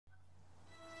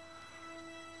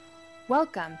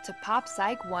Welcome to Pop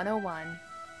Psych 101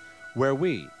 where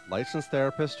we, licensed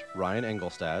therapist Ryan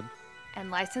Engelstad, and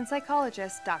licensed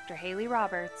psychologist Dr. Haley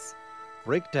Roberts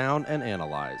break down and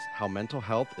analyze how mental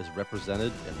health is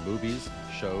represented in movies,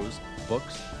 shows,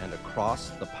 books, and across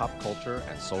the pop culture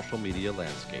and social media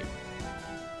landscape.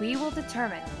 We will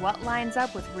determine what lines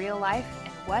up with real life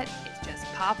and what is just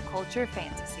pop culture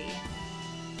fantasy.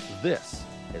 This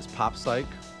is Pop Psych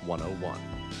 101.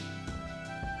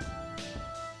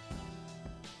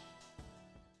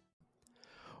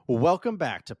 Welcome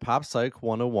back to Pop Psych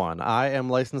 101. I am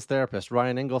licensed therapist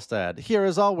Ryan Engelstad, here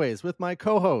as always with my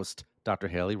co-host, Dr.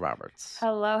 Haley Roberts.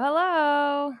 Hello,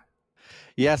 hello.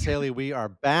 Yes, Haley, we are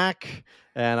back.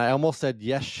 And I almost said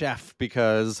yes, chef,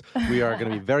 because we are going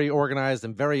to be very organized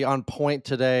and very on point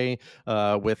today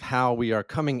with how we are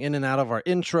coming in and out of our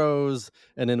intros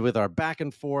and then with our back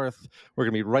and forth. We're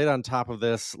going to be right on top of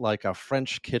this like a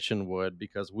French kitchen would,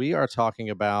 because we are talking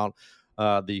about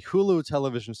the Hulu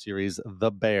television series, The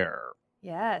Bear.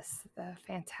 Yes, the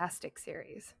fantastic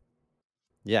series.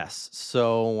 Yes.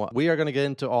 So we are going to get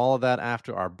into all of that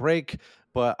after our break.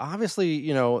 But obviously,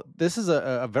 you know, this is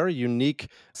a very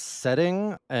unique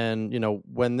setting. And, you know,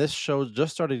 when this show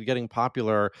just started getting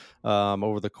popular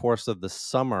over the course of the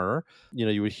summer, you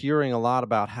know, you were hearing a lot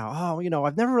about how,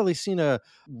 I've never really seen a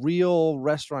real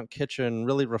restaurant kitchen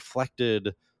really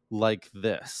reflected like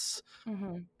this.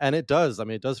 Mm-hmm. And it does. I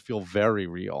mean, it does feel very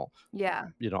real. Yeah.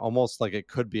 You know, almost like it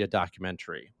could be a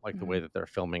documentary, like the way Mm-hmm. that they're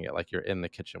filming it, like you're in the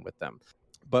kitchen with them.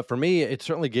 But for me, it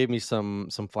certainly gave me some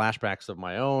flashbacks of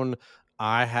my own.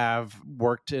 I have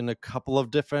worked in a couple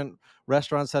of different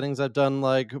restaurant settings. I've done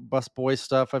like busboy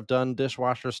stuff. I've done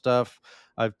dishwasher stuff.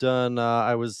 I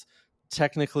was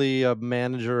technically a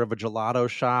manager of a gelato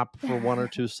shop for one or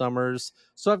two summers.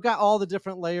 So I've got all the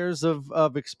different layers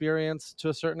of experience to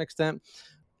a certain extent.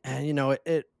 And, you know,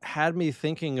 it had me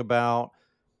thinking about,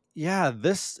 yeah,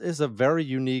 this is a very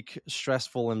unique,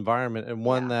 stressful environment, and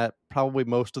one that probably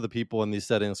most of the people in these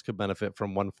settings could benefit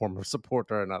from one form of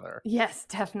support or another. Yes,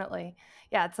 definitely.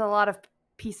 Yeah, it's a lot of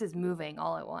pieces moving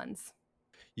all at once.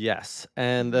 Yes.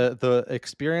 And the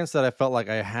experience that I felt like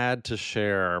I had to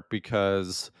share,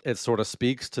 because it sort of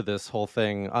speaks to this whole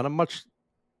thing on a much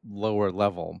lower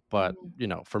level. But, you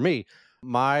know, for me,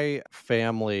 my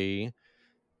family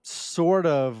sort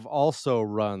of also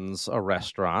runs a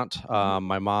restaurant.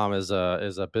 My mom is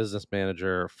a business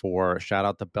manager for, shout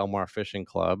out to Belmar Fishing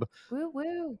Club. Woo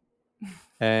woo.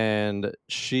 And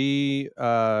she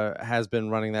has been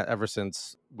running that ever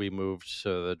since we moved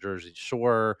to the Jersey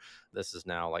Shore. This is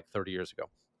now like 30 years ago.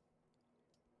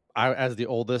 I, as the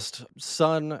oldest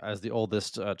son, as the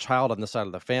oldest child on this side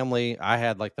of the family, I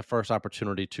had like the first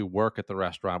opportunity to work at the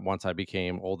restaurant once I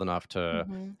became old enough to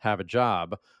have a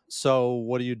job. So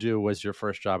what do you do as your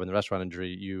first job in the restaurant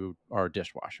industry? You are a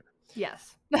dishwasher.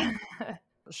 Yes.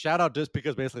 Shout out, just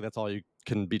because basically that's all you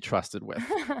can be trusted with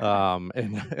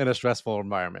in a stressful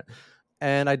environment.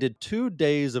 And I did 2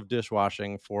 days of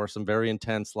dishwashing for some very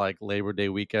intense, like Labor Day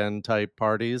weekend type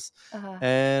parties.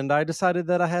 And I decided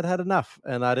that I had had enough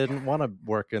and I didn't want to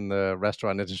work in the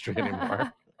restaurant industry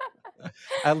anymore.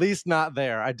 At least not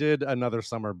there. I did another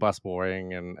summer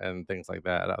busboying and things like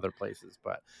that at other places.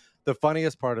 But the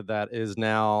funniest part of that is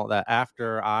now that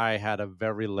after I had a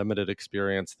very limited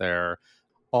experience there,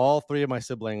 all 3 of my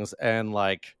siblings and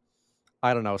like,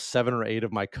 I don't know, 7 or 8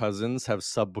 of my cousins have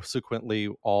subsequently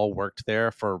all worked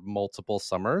there for multiple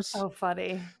summers. Oh,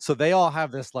 funny. So they all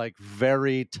have this like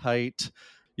very tight,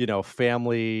 you know,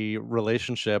 family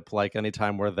relationship. Like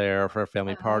anytime we're there for a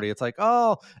family party, it's like,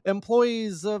 oh,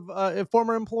 employees of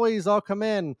former employees all come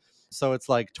in. So it's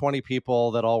like 20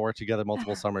 people that all work together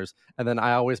multiple summers. And then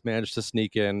I always manage to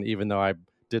sneak in, even though I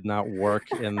did not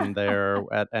work in there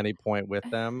at any point with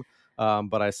them.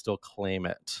 But I still claim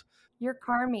it. You're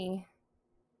Carmy.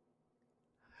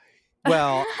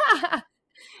 Well,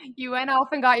 you went off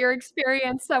and got your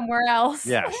experience somewhere else.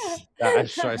 yes,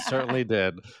 I certainly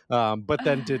did. But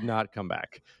then did not come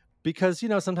back, because, you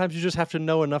know, sometimes you just have to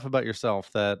know enough about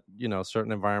yourself that, you know,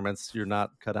 certain environments you're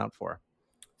not cut out for.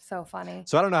 So funny.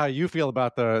 So I don't know how you feel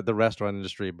about the restaurant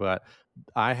industry, but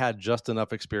I had just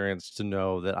enough experience to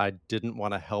know that I didn't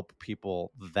want to help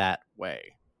people that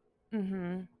way.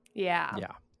 Yeah.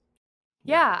 Yeah.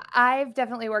 Yeah, I've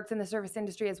definitely worked in the service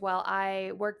industry as well.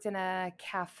 I worked in a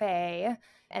cafe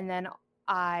and then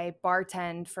I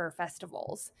bartend for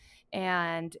festivals.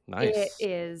 And it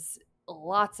is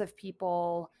lots of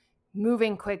people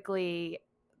moving quickly,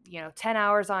 you know, 10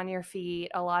 hours on your feet,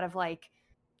 a lot of like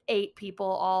 8 people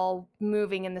all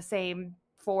moving in the same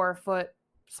 4-foot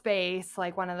space,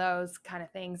 like one of those kind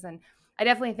of things. And I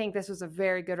definitely think this was a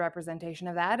very good representation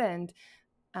of that. And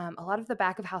A lot of the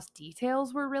back of house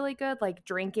details were really good, like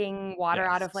drinking water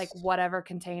out of like whatever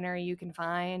container you can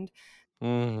find.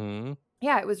 Mm-hmm.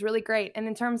 Yeah, it was really great. And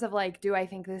in terms of like, do I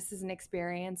think this is an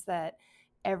experience that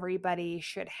everybody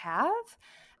should have?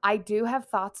 I do have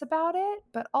thoughts about it,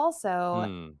 but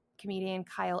also comedian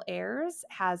Kyle Ayers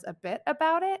has a bit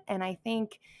about it. And I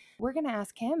think we're going to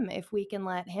ask him if we can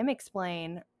let him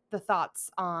explain the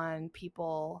thoughts on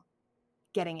people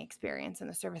getting experience in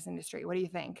the service industry. What do you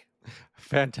think?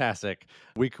 Fantastic.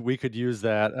 We could use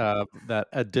that that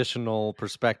additional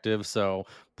perspective. So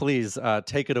please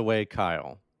take it away,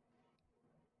 Kyle.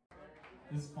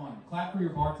 This is fun. Clap for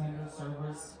your bartenders,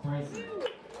 servers. Crazy.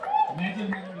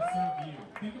 Imagine having to serve you.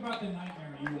 Think about the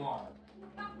nightmare you are.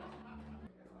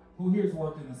 Who here's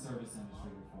worked in the service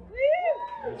industry before?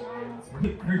 Raise your hands.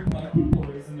 Very black people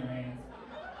raising their hands.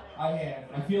 I have.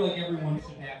 I feel like everyone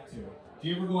should have to. Do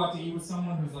you ever go out to eat with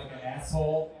someone who's like an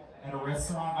asshole at a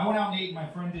restaurant? I went out and ate, and my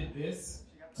friend did this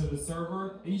to the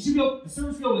server. And you should be able, the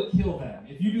server should be able to kill them.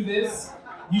 If you do this,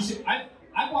 you should.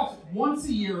 I watch once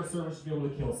a year a server should be able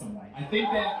to kill someone. I think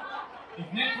that if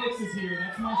Netflix is here,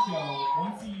 that's my show.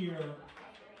 Once a year,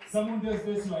 someone does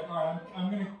this, you're like, all right,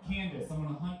 I'm gonna Candace. I'm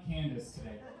gonna hunt Candace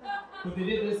today. But they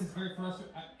did this. It's very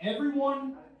frustrating.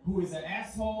 Everyone who is an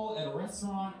asshole at a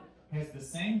restaurant has the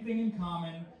same thing in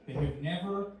common. They have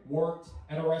never worked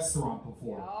at a restaurant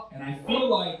before. And I feel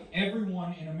like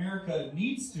everyone in America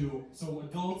needs to, so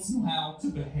adults know how to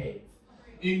behave.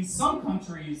 In some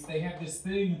countries, they have this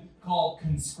thing called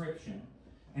conscription.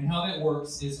 And how that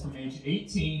works is from age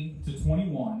 18 to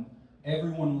 21,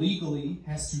 everyone legally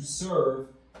has to serve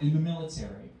in the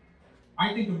military.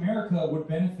 I think America would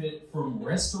benefit from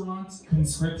restaurant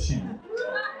conscription.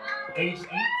 Age 18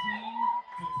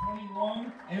 to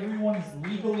 21, everyone is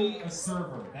legally a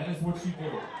server. That is what you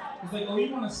do. It's like, oh,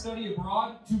 you want to study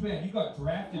abroad? Too bad, you got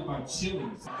drafted by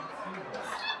Chili's.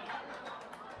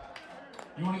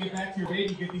 You want to get back to your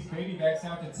baby, get these baby backs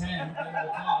out to 10, then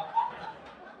we'll talk.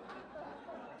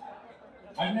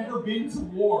 I've never been to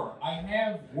war. I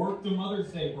have worked a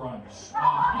Mother's Day brunch.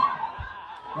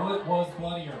 Well, it was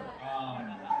bloodier.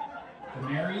 The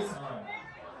Marys? Alright.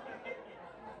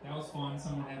 That was fun.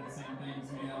 Someone had the same thing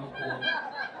as me. That was cool.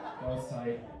 That was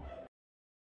tight.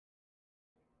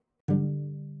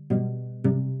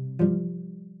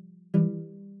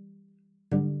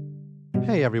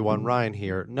 Hey everyone, Ryan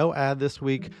here. No ad this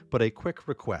week, but a quick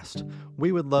request.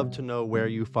 We would love to know where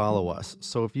you follow us,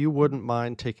 so if you wouldn't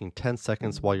mind taking 10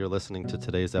 seconds while you're listening to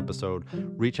today's episode,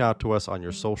 reach out to us on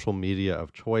your social media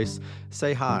of choice.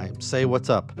 Say hi, say what's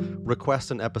up,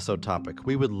 request an episode topic.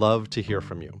 We would love to hear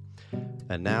from you.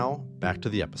 And now, back to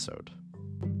the episode.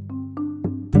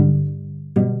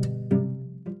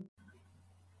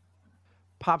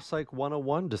 Pop Psych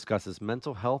 101 discusses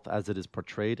mental health as it is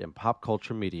portrayed in pop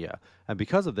culture media, and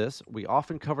because of this, we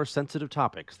often cover sensitive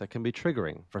topics that can be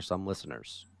triggering for some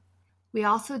listeners. We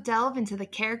also delve into the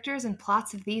characters and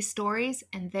plots of these stories,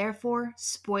 and therefore,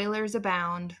 spoilers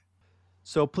abound.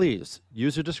 So please,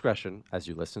 use your discretion as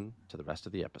you listen to the rest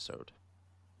of the episode.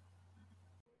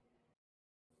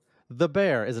 The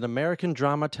Bear is an American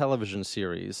drama television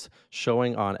series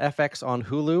showing on FX on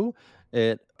Hulu.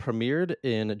 It premiered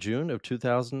in June of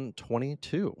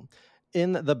 2022.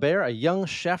 In The Bear, a young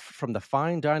chef from the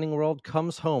fine dining world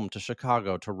comes home to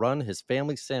Chicago to run his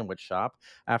family sandwich shop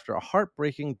after a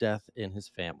heartbreaking death in his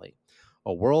family.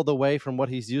 A world away from what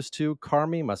he's used to,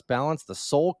 Carmy must balance the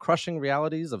soul-crushing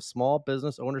realities of small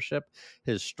business ownership,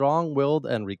 his strong-willed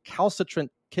and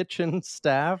recalcitrant kitchen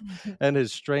staff, and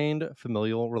his strained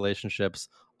familial relationships,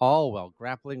 all while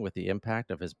grappling with the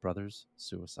impact of his brother's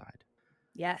suicide.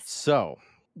 Yes. So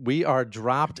we are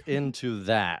dropped into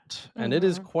that, and it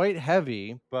is quite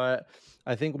heavy, but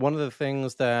I think one of the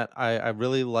things that I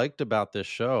really liked about this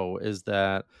show is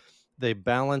that they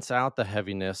balance out the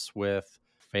heaviness with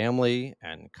family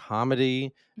and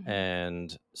comedy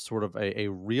and sort of a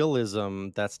realism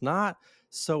that's not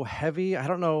so heavy. I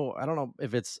don't know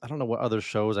what other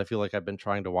shows I feel like I've been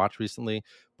trying to watch recently,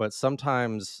 but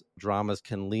sometimes dramas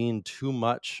can lean too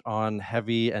much on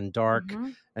heavy and dark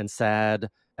and sad.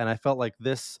 And I felt like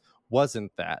this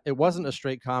wasn't that. It wasn't a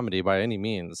straight comedy by any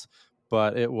means,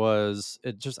 but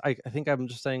I think I'm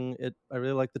just saying it. I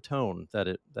really like the tone that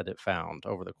it found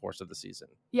over the course of the season.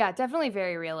 Yeah, definitely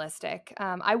very realistic.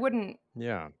 I wouldn't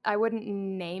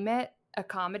name it a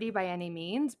comedy by any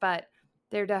means, but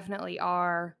there definitely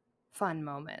are fun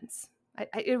moments.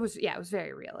 It was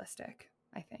very realistic,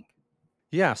 I think.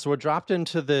 Yeah, so we're dropped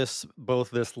into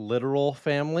both this literal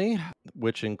family,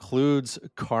 which includes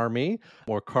Carmy,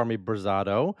 or Carmy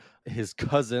Brizzato, his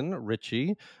cousin,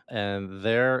 Richie, and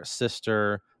their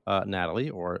sister, Natalie,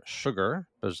 or Sugar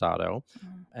Bizzato,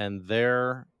 and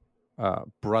their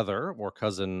brother or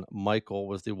cousin Michael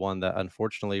was the one that,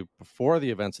 unfortunately, before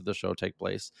the events of the show take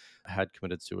place, had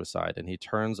committed suicide. And he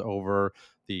turns over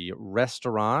the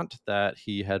restaurant that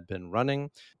he had been running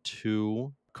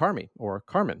to Carmy, or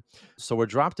Carmen. So we're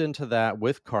dropped into that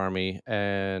with Carmy,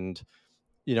 and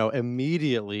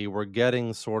immediately we're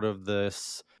getting sort of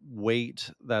this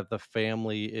weight that the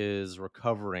family is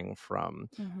recovering from,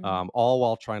 all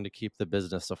while trying to keep the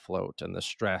business afloat, and the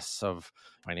stress of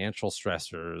financial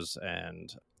stressors.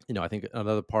 And I think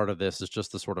another part of this is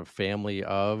just the sort of family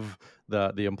of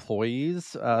the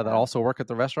employees that also work at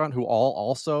the restaurant, who all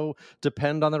also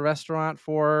depend on the restaurant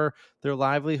for their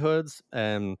livelihoods.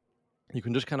 And you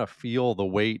can just kind of feel the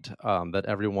weight that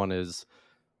everyone is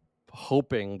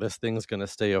hoping this thing's going to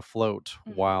stay afloat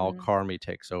while Carmy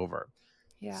takes over.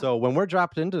 Yeah. So when we're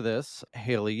dropped into this,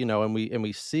 Haley, and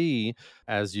we see,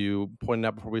 as you pointed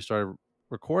out before we started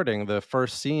recording, the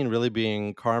first scene really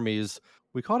being Carmy's,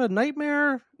 we call it a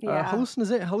nightmare,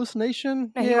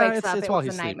 hallucination. No, yeah, it's while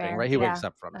he's sleeping, right? He wakes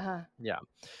up from it. Yeah,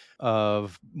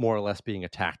 of more or less being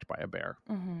attacked by a bear.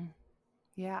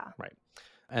 Yeah, right.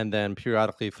 And then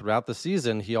periodically throughout the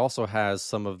season, he also has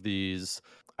some of these,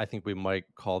 I think we might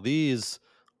call these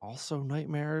also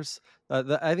nightmares.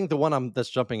 I think the one that's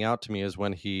jumping out to me is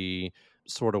when he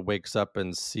sort of wakes up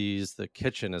and sees the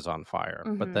kitchen is on fire.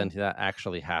 But then that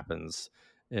actually happens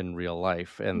in real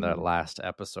life in the last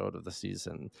episode of the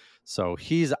season. So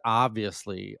he's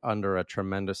obviously under a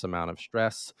tremendous amount of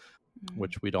stress,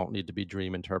 which we don't need to be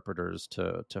dream interpreters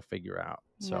to figure out.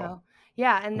 So. No.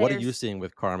 Yeah, and what are you seeing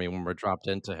with Carmy when we're dropped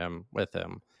into with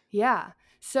him? Yeah.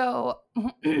 So,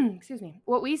 excuse me.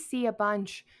 What we see a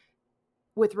bunch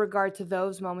with regard to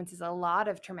those moments is a lot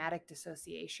of traumatic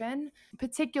dissociation,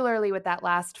 particularly with that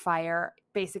last fire.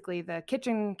 Basically, the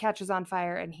kitchen catches on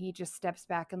fire and he just steps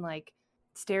back and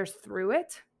stares through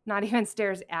it, not even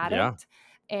stares at it.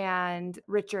 And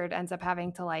Richard ends up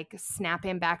having to snap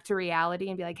him back to reality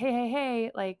and be like,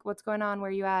 hey, what's going on? Where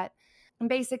are you at? And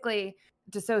basically,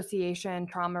 dissociation,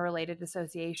 trauma-related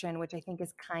dissociation, which I think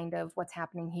is kind of what's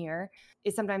happening here,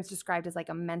 is sometimes described as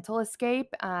a mental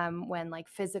escape, when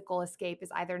physical escape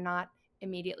is either not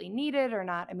immediately needed or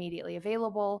not immediately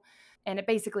available. And it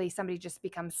basically, somebody just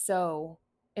becomes so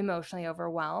emotionally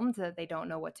overwhelmed that they don't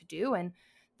know what to do. And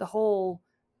the whole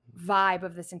vibe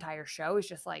of this entire show is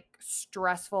just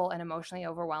stressful and emotionally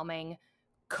overwhelming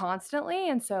constantly.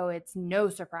 And so it's no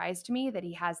surprise to me that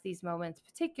he has these moments,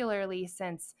 particularly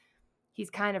since he's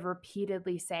kind of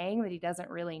repeatedly saying that he doesn't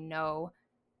really know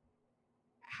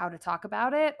how to talk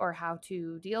about it or how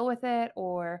to deal with it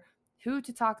or who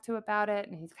to talk to about it.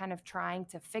 And he's kind of trying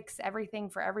to fix everything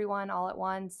for everyone all at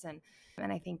once. And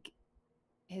I think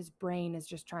his brain is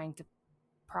just trying to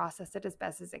process it as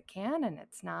best as it can, and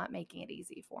it's not making it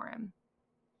easy for him.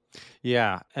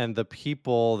 Yeah, and the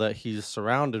people that he's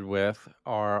surrounded with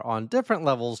are on different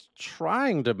levels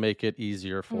trying to make it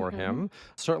easier for him.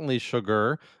 Certainly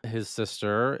Sugar, his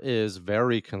sister, is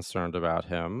very concerned about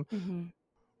him.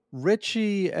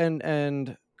 Richie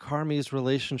and Carmy's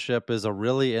relationship is a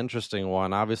really interesting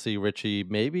one. Obviously, Richie,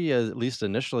 maybe at least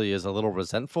initially, is a little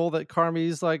resentful that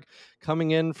Carmy's coming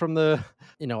in from the,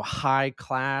 high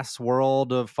class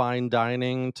world of fine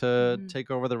dining to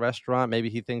take over the restaurant. Maybe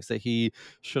he thinks that he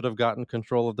should have gotten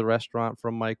control of the restaurant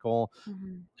from Michael.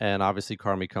 And obviously,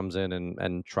 Carmy comes in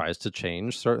and tries to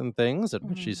change certain things,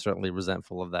 and she's certainly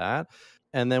resentful of that.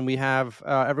 And then we have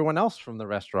everyone else from the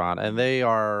restaurant, and they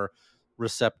are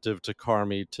receptive to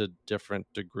Carmy to different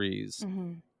degrees.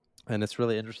 And it's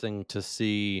really interesting to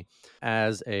see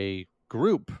as a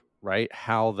group, right,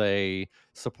 how they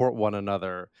support one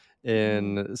another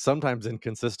in sometimes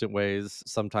inconsistent ways,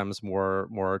 sometimes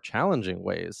more challenging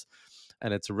ways.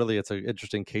 And it's an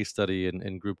interesting case study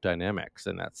in group dynamics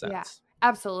in that sense. Yeah.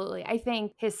 Absolutely. I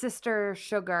think his sister,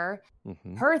 Sugar,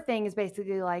 her thing is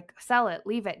basically sell it,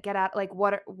 leave it, get out.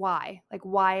 Why?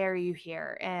 Why are you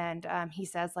here? And he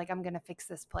says, I'm going to fix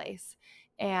this place.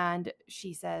 And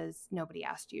she says, nobody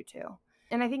asked you to.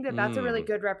 And I think that that's a really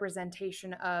good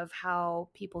representation of how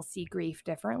people see grief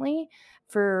differently.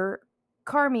 For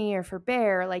Carmy or for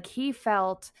Bear, he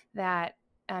felt that,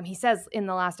 he says in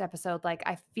the last episode,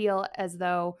 I feel as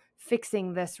though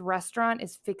fixing this restaurant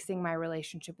is fixing my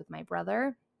relationship with my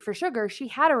brother. For Sugar, she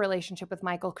had a relationship with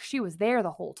Michael because she was there the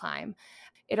whole time.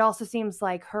 It also seems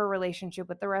like her relationship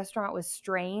with the restaurant was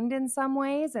strained in some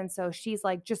ways. And so she's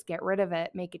just get rid of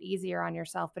it, make it easier on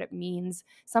yourself, but it means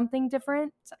something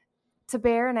different to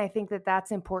Bear. And I think that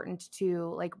that's important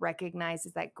to recognize,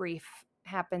 is that grief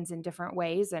happens in different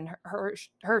ways. And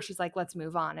her she's let's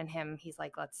move on. And him, he's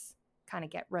let's kind of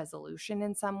get resolution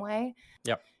in some way.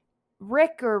 Yep.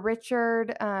 Rick or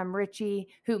Richard, Richie,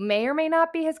 who may or may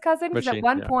not be his cousin, because at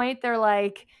one point they're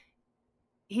like,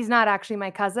 he's not actually my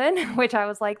cousin, which I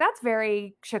was like, that's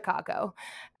very Chicago.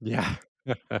 Yeah.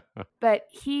 But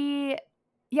he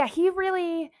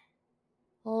really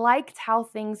liked how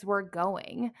things were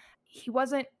going. He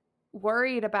wasn't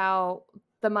worried about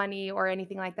the money or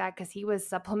anything like that, because he was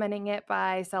supplementing it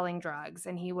by selling drugs,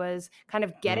 and he was kind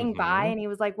of getting by, and he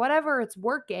was like, whatever, it's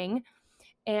working.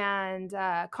 And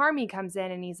Carmy comes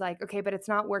in and he's like, okay, but it's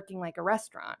not working like a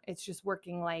restaurant. It's just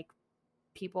working like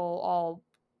people all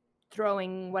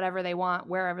throwing whatever they want,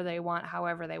 wherever they want,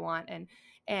 however they want.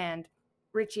 And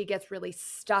Richie gets really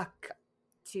stuck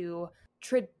to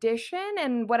tradition.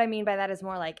 And what I mean by that is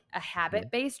more like a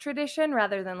habit-based tradition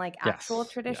rather than like actual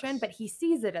tradition, but he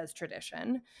sees it as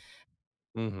tradition.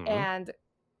 And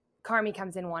Carmy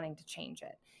comes in wanting to change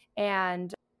it.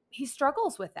 And he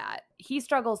struggles with that. He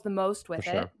struggles the most with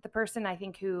it. The person I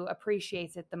think who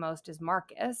appreciates it the most is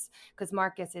Marcus, because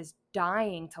Marcus is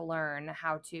dying to learn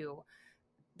how to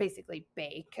basically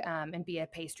bake and be a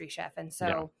pastry chef. And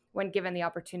so when given the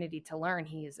opportunity to learn,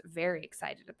 he's very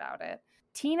excited about it.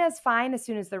 Tina's fine as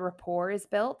soon as the rapport is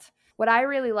built. What I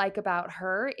really like about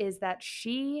her is that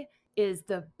she is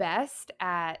the best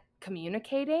at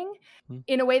communicating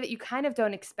in a way that you kind of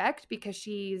don't expect, because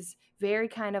she's very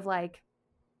kind of like,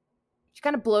 she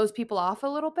kind of blows people off a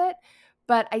little bit,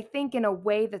 but I think in a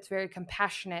way that's very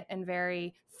compassionate and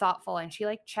very thoughtful. And she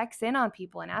like checks in on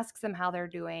people and asks them how they're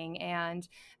doing, and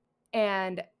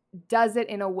does it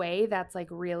in a way that's like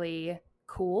really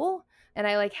cool. And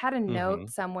I like had a note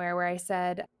somewhere where I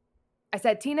said,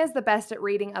 Tina's the best at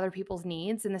reading other people's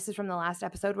needs. And this is from the last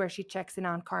episode where she checks in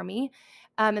on Carmy.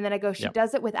 And then I go, she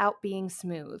does it without being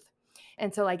smooth.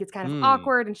 And so like, it's kind of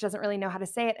awkward and she doesn't really know how to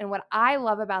say it. And what I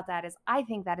love about that is I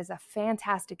think that is a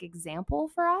fantastic example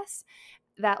for us,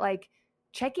 that like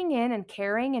checking in and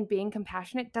caring and being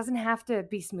compassionate doesn't have to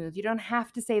be smooth. You don't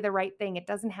have to say the right thing. It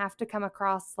doesn't have to come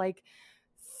across like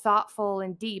thoughtful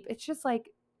and deep. It's just like,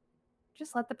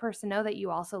 just let the person know that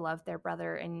you also love their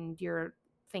brother and you're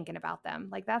thinking about them.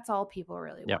 Like that's all people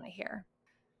really want to hear.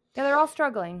 Yeah, they're all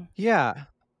struggling. Yeah.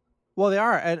 Well, they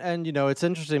are. And you know, it's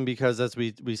interesting because as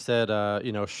we said,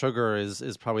 you know, Sugar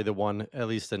is probably the one, at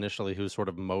least initially, who's sort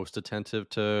of most attentive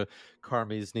to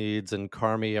Carmy's needs. And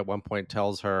Carmy at one point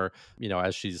tells her, you know,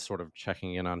 as she's sort of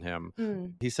checking in on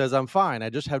him, he says, I'm fine. I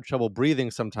just have trouble breathing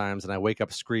sometimes and I wake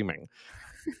up screaming,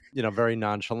 you know, very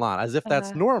nonchalant, as if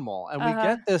that's normal. And we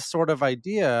get this sort of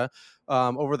idea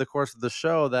over the course of the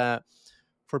show that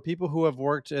for people who have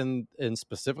worked in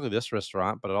specifically this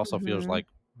restaurant, but it also feels like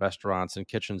restaurants and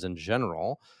kitchens in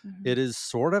general, it is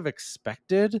sort of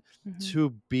expected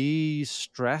to be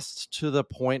stressed to the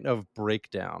point of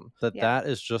breakdown. That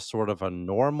is just sort of a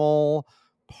normal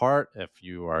part. If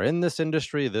you are in this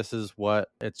industry, this is what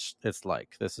it's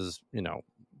like. This is, you know,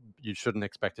 you shouldn't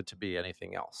expect it to be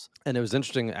anything else. And it was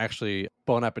interesting, actually,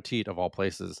 Bon Appetit, of all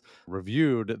places,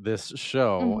 reviewed this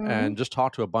show and just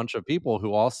talked to a bunch of people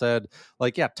who all said,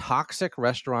 like, yeah, toxic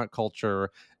restaurant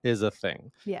culture is a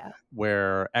thing. Yeah.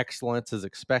 Where excellence is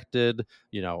expected,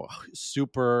 you know,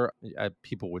 super,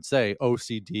 people would say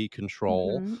OCD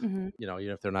control, you know,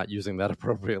 even if they're not using that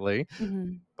appropriately.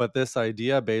 But this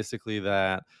idea basically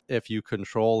that if you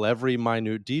control every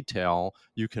minute detail,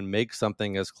 you can make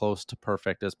something as close to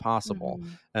perfect as possible.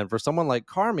 And for someone like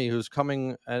Carmy, who's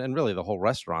coming, and really the whole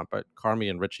restaurant, but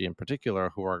Carmy and Richie in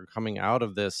particular, who are coming out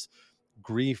of this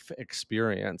grief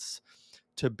experience,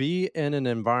 to be in an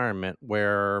environment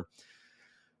where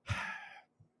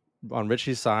on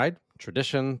Richie's side,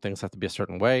 tradition, things have to be a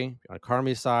certain way. On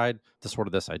Carmy's side,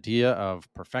 this idea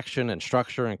of perfection and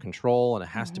structure and control, and it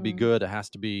has to be good, it has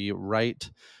to be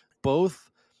right. Both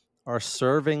are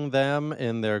serving them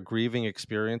in their grieving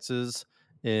experiences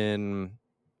in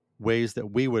ways that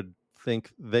we would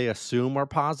think they assume are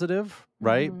positive,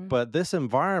 right? But this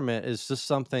environment is just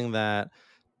something that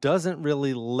doesn't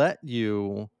really let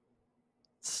you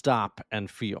stop and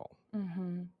feel.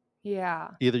 Yeah.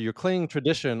 Either you're clinging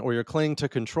tradition or you're clinging to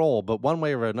control, but one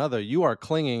way or another, you are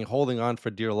clinging, holding on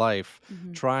for dear life,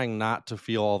 trying not to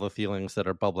feel all the feelings that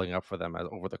are bubbling up for them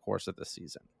over the course of this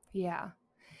season. Yeah.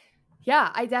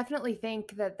 Yeah, I definitely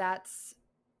think that that's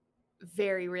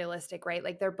very realistic, right?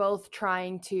 Like they're both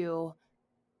trying to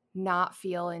not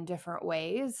feel in different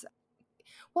ways.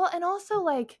 Well, and also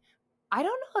like, I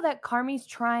don't know that Carmy's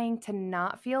trying to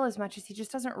not feel as much as he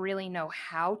just doesn't really know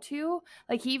how to.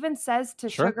 Like he even says to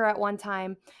Sugar at one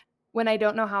time, when I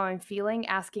don't know how I'm feeling,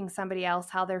 asking somebody else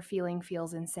how they're feeling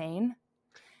feels insane.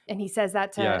 And he says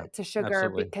that to Sugar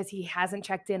because he hasn't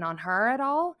checked in on her at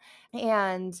all.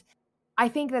 And I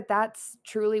think that that's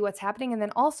truly what's happening. And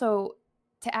then also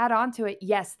to add on to it,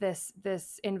 yes,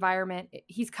 this environment,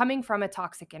 he's coming from a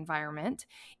toxic environment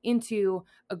into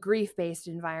a grief-based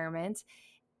environment.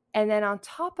 And then on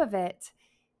top of it,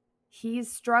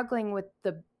 he's struggling with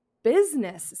the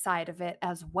business side of it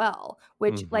as well,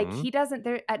 which like he doesn't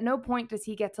there at no point does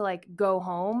he get to like go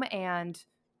home and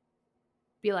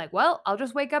be like, well, I'll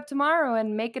just wake up tomorrow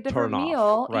and make a different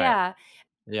meal. Right.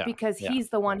 Yeah. Because he's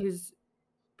the one who's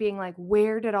being like,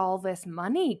 where did all this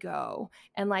money go?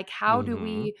 And like, how do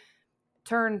we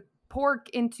turn pork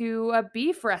into a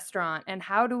beef restaurant? And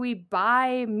how do we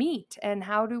buy meat? And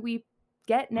how do we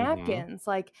get napkins?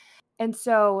 Like, and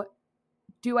so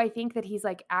do I think that he's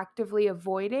like actively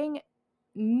avoiding?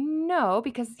 No,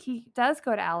 because he does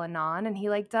go to Al-Anon and he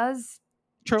like does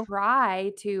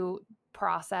try to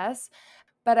process.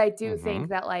 But I do think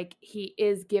that like he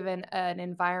is given an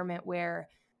environment where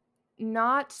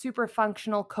not super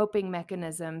functional coping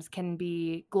mechanisms can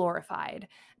be glorified.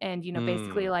 And, you know,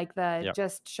 basically like the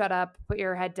just shut up, put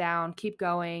your head down, keep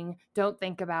going, don't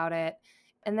think about it.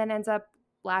 And then ends up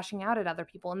lashing out at other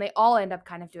people. And they all end up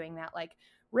kind of doing that. Like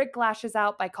Rick lashes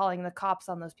out by calling the cops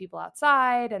on those people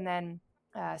outside. And then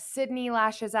Sydney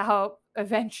lashes out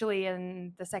eventually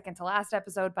in the second to last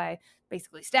episode by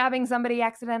basically stabbing somebody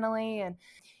accidentally. And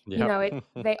you know,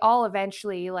 they all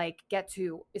eventually like get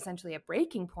to essentially a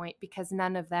breaking point because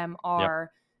none of them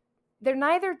are, they're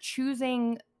neither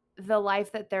choosing the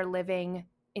life that they're living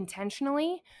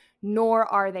intentionally, nor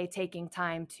are they taking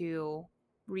time to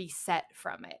reset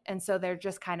from it. And so they're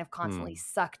just kind of constantly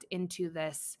sucked into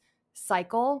this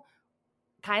cycle,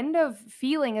 kind of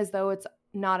feeling as though it's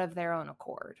not of their own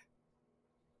accord.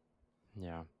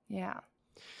 Yeah.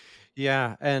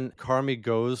 And Carmy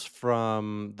goes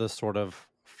from the sort of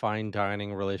fine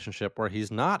dining relationship where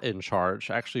he's not in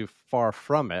charge, actually far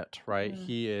from it, right?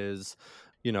 He is,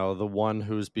 you know, the one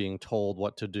who's being told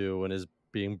what to do and is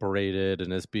being berated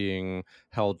and is being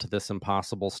held to this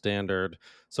impossible standard.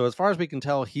 So as far as we can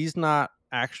tell, he's not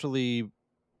actually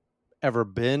ever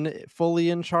been fully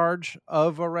in charge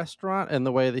of a restaurant in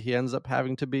the way that he ends up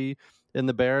having to be in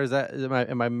The Bear. Is that,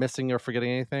 am I missing or forgetting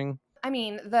anything? I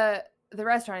mean, the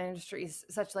restaurant industry is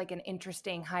such like an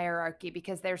interesting hierarchy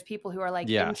because there's people who are like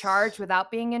in charge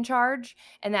without being in charge,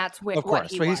 and that's of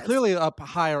course. So he's clearly up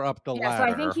higher up the ladder. So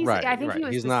I think he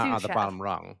was he's not on the bottom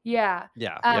rung.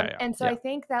 And so I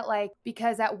think that like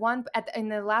because in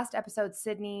the last episode,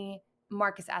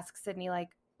 Marcus asks Sydney like,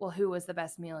 well, who was the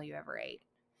best meal you ever ate?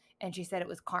 And she said it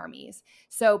was Carmy's.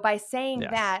 So by saying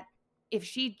that, if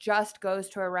she just goes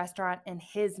to a restaurant and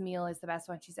his meal is the best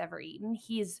one she's ever eaten,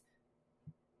 he's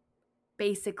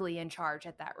basically in charge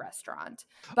at that restaurant.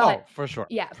 But for sure.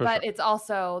 It's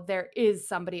also there is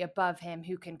somebody above him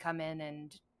who can come in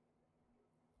and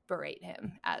berate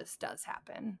him, as does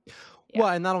happen. Well,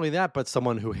 and not only that, but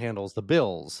someone who handles the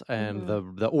bills and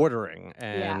the ordering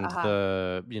and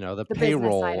the the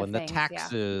payroll and the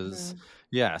taxes.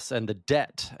 Yes, and the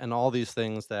debt and all these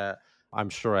things that I'm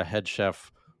sure a head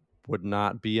chef would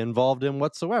not be involved in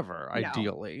whatsoever,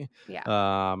 ideally.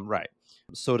 Right.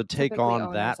 So to take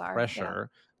on that pressure,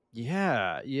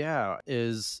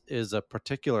 is a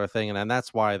particular thing. And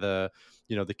that's why the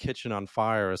kitchen on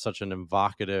fire is such an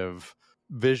evocative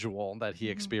visual that he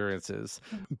experiences,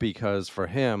 because for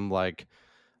him, like,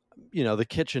 the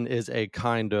kitchen is a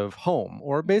kind of home,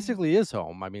 or basically is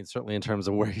home. I mean, certainly in terms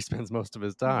of where he spends most of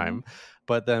his time,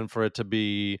 but then for it to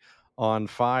be on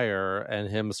fire and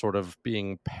him sort of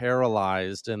being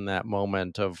paralyzed in that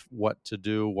moment of what to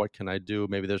do, what can I do?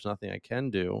 Maybe there's nothing I can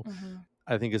do.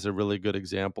 I think is a really good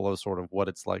example of sort of what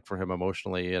it's like for him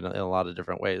emotionally in a lot of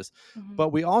different ways. But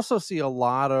we also see a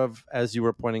lot of, as you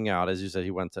were pointing out, as you said,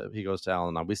 he goes to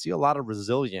Al-Anon. We see a lot of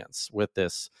resilience with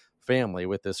this family,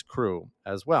 with this crew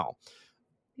as well.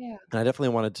 Yeah. And I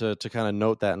definitely wanted to kind of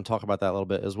note that and talk about that a little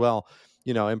bit as well.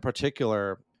 In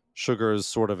particular, Sugar's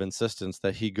sort of insistence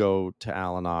that he go to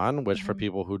Al-Anon, which for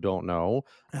people who don't know,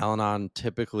 Al-Anon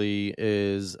typically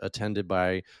is attended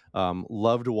by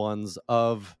loved ones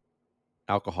of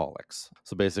alcoholics.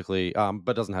 So basically,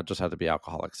 but it doesn't just have to be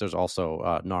alcoholics. There's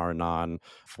also Nar-Anon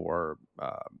for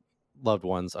loved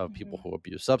ones of people who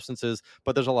abuse substances,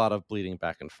 but there's a lot of bleeding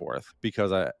back and forth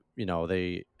because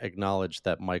they acknowledge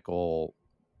that Michael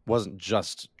wasn't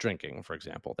just drinking, for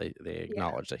example. They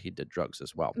acknowledge that he did drugs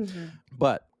as well.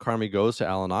 But Carmy goes to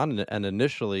Al-Anon and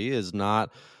initially is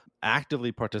not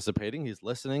actively participating. He's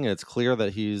listening, and it's clear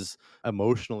that he's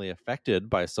emotionally affected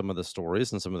by some of the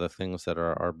stories and some of the things that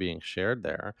are being shared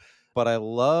there. But I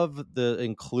love the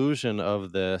inclusion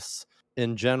of this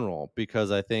in general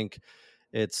because I think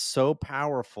it's so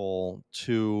powerful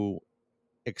to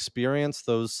experience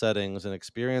those settings and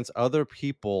experience other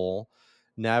people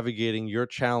navigating your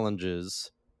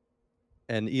challenges,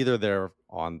 and either they're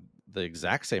on the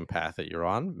exact same path that you're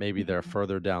on, maybe they're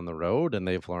further down the road and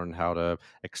they've learned how to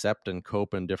accept and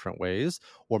cope in different ways,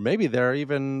 or maybe they're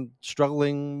even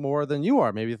struggling more than you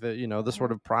are. Maybe the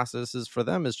sort of processes for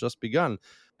them has just begun.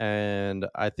 And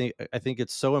I think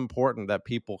it's so important that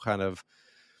people kind of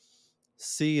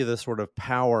see the sort of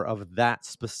power of that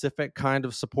specific kind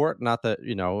of support. Not that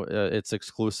it's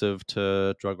exclusive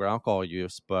to drug or alcohol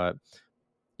use, but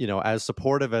as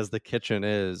supportive as the kitchen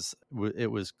is,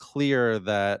 it was clear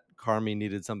that Carmy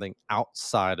needed something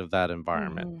outside of that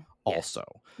environment also.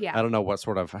 Yeah. I don't know what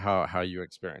sort of how you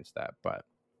experienced that, but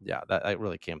yeah, that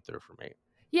really came through for me.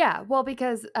 Yeah, well,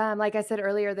 because like I said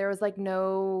earlier, there was like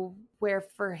nowhere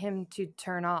for him to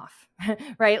turn off,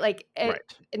 right? Like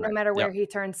no matter where he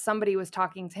turned, somebody was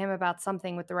talking to him about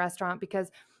something with the restaurant.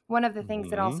 Because one of the things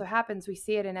that also happens, we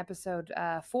see it in episode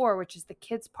 4, which is the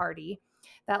kids' party,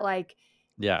 that like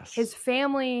his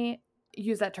family,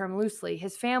 use that term loosely,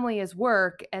 his family is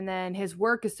work, and then his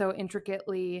work is so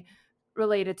intricately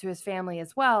related to his family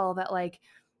as well that like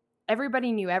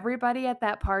everybody knew everybody at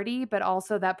that party, but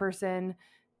also that person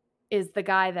is the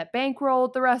guy that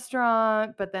bankrolled the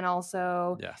restaurant, but then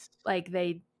also like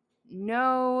they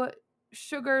know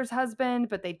Sugar's husband,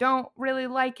 but they don't really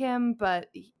like him. But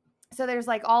so there's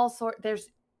like there's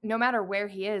no matter where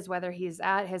he is, whether he's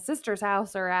at his sister's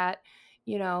house or at,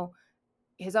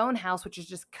 his own house, which is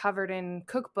just covered in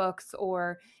cookbooks,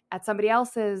 or at somebody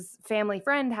else's family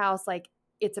friend house, like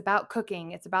it's about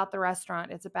cooking. It's about the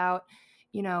restaurant. It's about,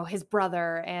 his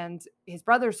brother, and his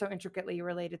brother's so intricately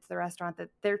related to the restaurant that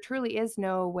there truly is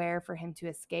nowhere for him to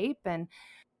escape. And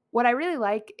what I really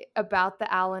like about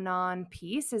the Al-Anon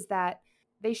piece is that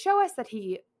they show us that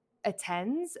he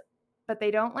attends, but they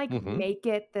don't like make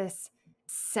it this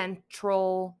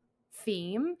central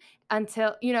theme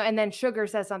until, and then Sugar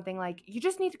says something like, you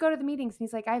just need to go to the meetings. And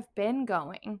he's like, I've been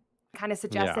going. Kind of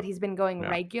suggests that he's been going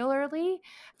regularly,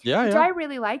 which I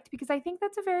really liked, because I think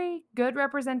that's a very good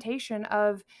representation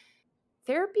of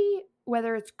therapy,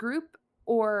 whether it's group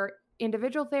or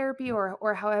individual therapy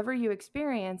or however you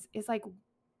experience, is like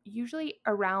usually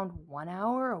around 1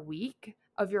 hour a week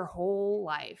of your whole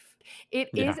life. It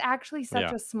is actually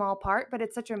such a small part, but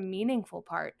it's such a meaningful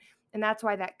part. And that's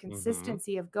why that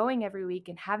consistency of going every week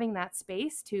and having that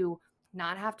space to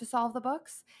not have to solve the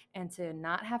books and to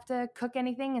not have to cook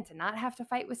anything and to not have to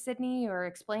fight with Sydney or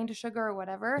explain to Sugar or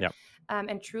whatever.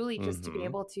 And truly just to be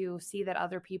able to see that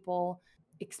other people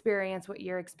experience what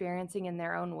you're experiencing in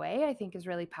their own way, I think is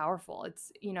really powerful.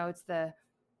 It's, it's the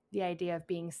idea of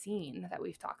being seen that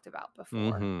we've talked about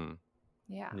before.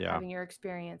 Having your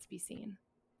experience be seen.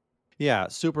 Yeah,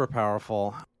 super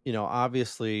powerful.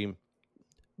 Obviously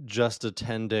just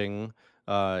attending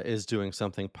is doing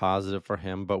something positive for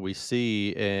him, but we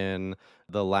see in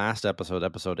the last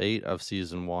episode 8 of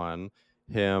season 1,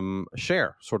 him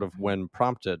share sort of when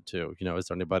prompted to, is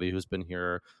there anybody who's been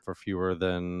here for fewer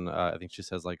than I think she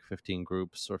says like 15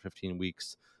 groups or 15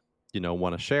 weeks,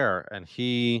 want to share. And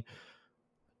he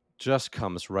just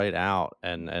comes right out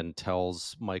and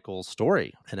tells Michael's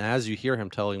story. And as you hear him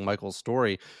telling Michael's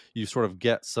story, you sort of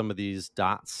get some of these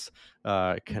dots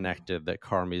connected that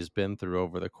Carmy's been through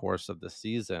over the course of the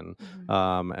season.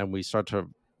 And we start to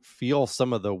feel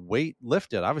some of the weight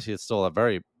lifted. Obviously, it's still a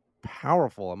very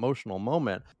powerful, emotional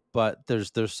moment, but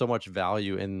there's so much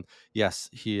value in, yes,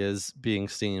 he is being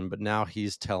seen, but now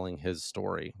he's telling his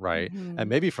story, right? And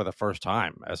maybe for the first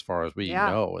time, as far as we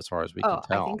know, as far as we can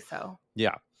tell. I think so.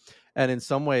 Yeah. And in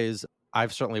some ways,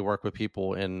 I've certainly worked with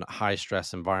people in high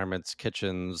stress environments,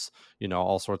 kitchens,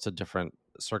 all sorts of different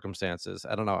circumstances.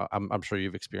 I don't know. I'm sure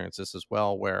you've experienced this as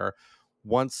well, where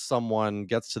once someone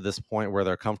gets to this point where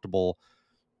they're comfortable,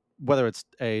 whether it's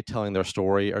telling their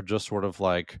story or just sort of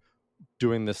like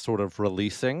doing this sort of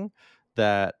releasing,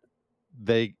 that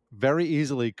they very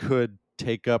easily could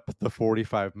take up the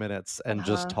 45 minutes and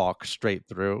just talk straight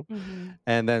through.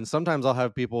 And then sometimes I'll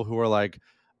have people who are like,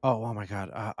 oh my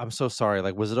God, I'm so sorry.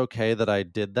 Like, was it okay that I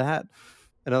did that?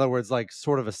 In other words, like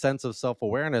sort of a sense of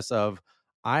self-awareness of,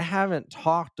 I haven't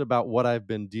talked about what I've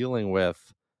been dealing with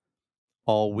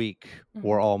all week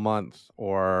or all month,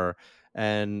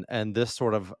 and this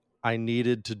sort of, I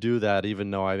needed to do that,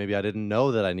 even though I didn't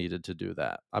know that I needed to do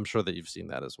that. I'm sure that you've seen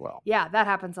that as well. Yeah, that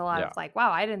happens a lot. Yeah. It's like, wow,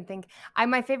 I didn't think.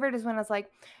 My favorite is when it's like,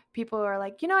 people are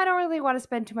like, I don't really want to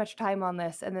spend too much time on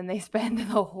this. And then they spend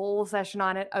the whole session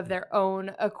on it of their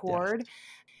own accord.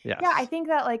 Yes. Yeah, I think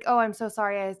that like, oh, I'm so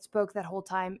sorry I spoke that whole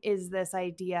time, is this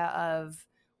idea of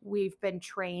we've been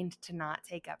trained to not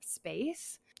take up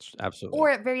space. Absolutely. or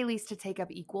at very least to take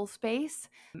up equal space.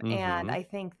 And Mm-hmm. I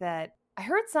think that I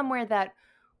heard somewhere that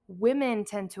women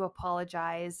tend to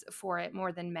apologize for it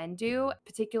more than men do,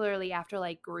 particularly after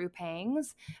like group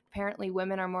hangs. Apparently,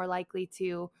 women are more likely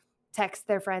to text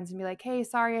their friends and be like, "Hey,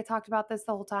 sorry, I talked about this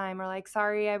the whole time," or like,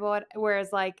 "Sorry, I bought."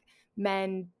 Whereas like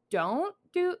men don't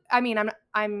do. I mean,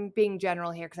 I'm being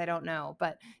general here because I don't know,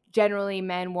 but generally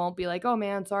men won't be like, "Oh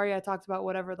man, sorry, I talked about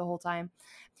whatever the whole time."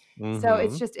 So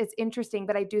Mm-hmm. it's interesting,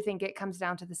 but I do think it comes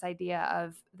down to this idea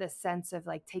of the sense of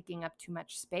like taking up too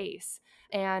much space.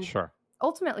 And Sure.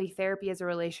 ultimately, therapy is a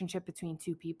relationship between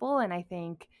two people. And I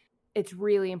think it's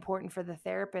really important for the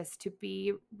therapist to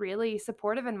be really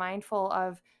supportive and mindful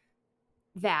of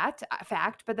that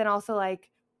fact, but then also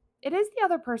like it is the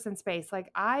other person's space.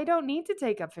 Like I don't need to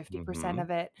take up 50% Mm-hmm. of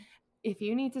it. If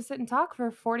you need to sit and talk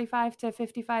for 45 to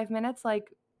 55 minutes,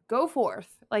 like go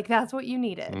forth. Like that's what you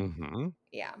needed. Mm-hmm.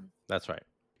 Yeah. That's right.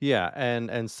 Yeah,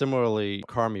 and similarly,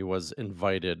 Carmi was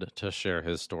invited to share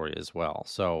his story as well.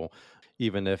 So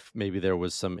even if maybe there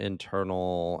was some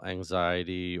internal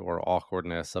anxiety or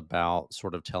awkwardness about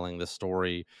sort of telling the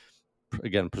story,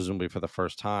 again, presumably for the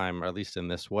first time, or at least in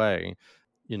this way,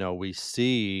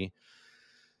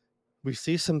 we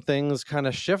see some things kind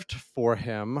of shift for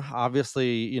him.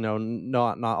 Obviously,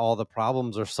 not all the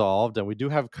problems are solved, and we do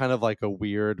have kind of like a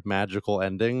weird magical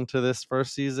ending to this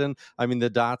first season. I mean, the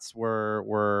dots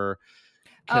were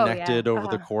Oh, yeah. connected over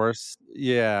the Uh-huh. course.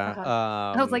 Yeah. Uh-huh.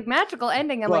 I was like, magical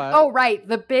ending. I'm like, But oh, right.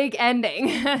 The big ending.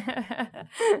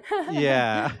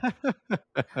 yeah.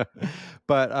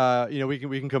 But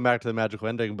we can come back to the magical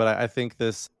ending, but I think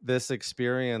this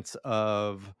experience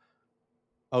of,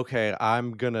 okay,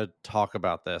 I'm gonna talk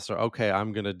about this, or okay,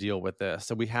 I'm gonna deal with this.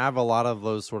 So we have a lot of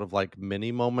those sort of like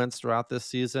mini moments throughout this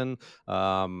season.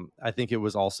 I think it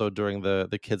was also during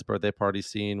the kid's birthday party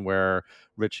scene where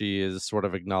Richie is sort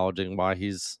of acknowledging why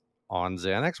he's on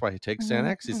Xanax, why he takes Mhm,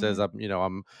 Xanax. He says, mhm.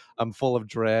 I'm full of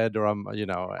dread, or I'm,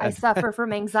 I suffer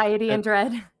from anxiety and and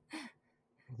dread.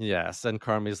 yes, and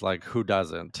Carmi's like, who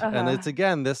doesn't? And Uh-huh. it's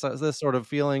again this sort of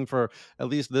feeling for at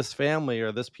least this family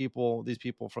or these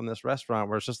people from this restaurant,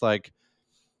 where it's just like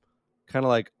kind of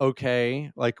like,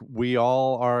 okay, like we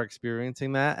all are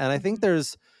experiencing that. And I think Mhm,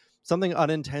 there's something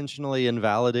unintentionally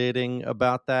invalidating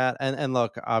about that. And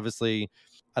look, obviously,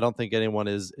 I don't think anyone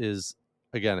is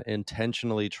again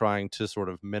intentionally trying to sort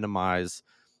of minimize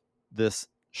this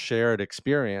shared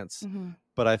experience. mhm,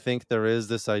 But I think there is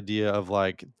this idea of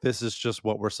like, this is just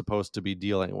what we're supposed to be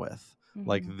dealing with.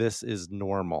 Like, mhm. this is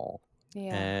normal.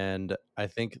 Yeah. And I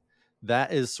think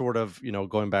that is sort of,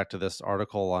 going back to this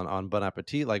article on Bon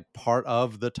Appetit, like part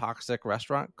of the toxic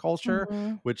restaurant culture,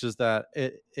 Mhm, which is that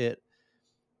it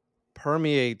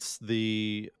permeates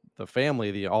the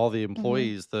family, all the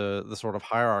mhm, employees, the sort of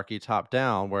hierarchy top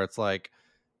down, where it's like,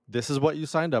 this is what you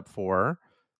signed up for.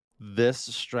 This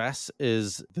stress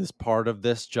is this part of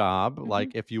this job.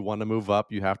 Like, mhm, if you want to move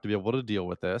up, you have to be able to deal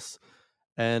with this.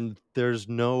 And there's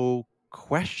no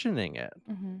questioning it.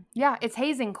 mhm. Yeah, it's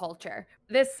hazing culture.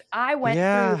 I went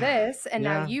through Yeah. this, and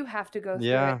now Yeah. you have to go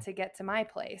through it Yeah. to get to my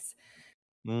place.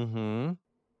 Mm-hmm.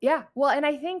 Yeah, well, and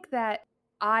I think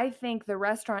the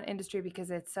restaurant industry, because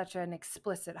it's such an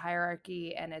explicit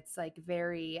hierarchy and it's like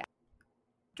very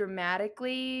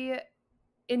dramatically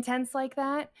intense like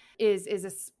that,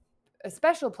 a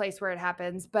special place where it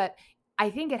happens. But I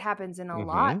think it happens in a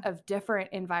lot Mm-hmm. of different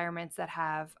environments that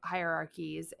have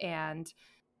hierarchies and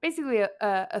basically a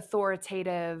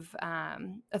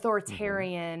Mm-hmm.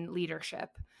 authoritarian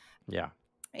leadership. Yeah.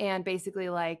 And basically,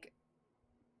 like,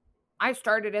 I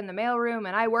started in the mailroom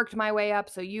and I worked my way up,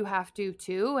 so you have to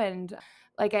too. And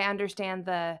like I understand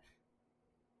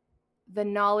the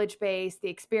knowledge base, the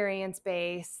experience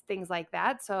base, things like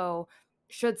that. So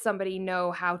should somebody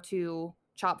know how to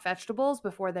chop vegetables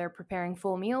before they're preparing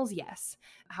full meals? Yes.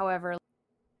 However,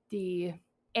 the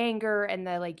anger and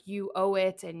the like you owe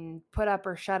it and put up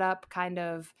or shut up kind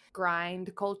of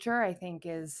grind culture, I think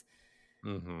is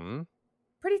Mm-hmm.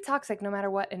 pretty toxic no matter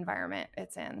what environment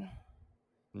it's in.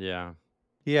 Yeah.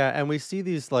 Yeah, and we see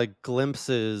these like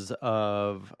glimpses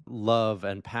of love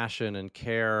and passion and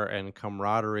care and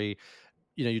camaraderie.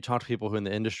 You talk to people who are in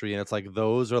the industry, and it's like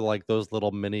those are like those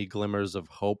little mini glimmers of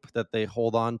hope that they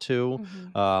hold on to,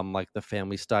 Mhm. like the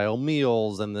family style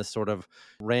meals and this sort of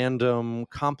random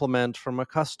compliment from a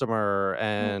customer,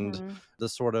 and Mhm. the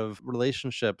sort of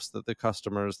relationships that the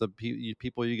customers,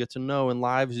 people you get to know and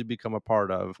lives you become a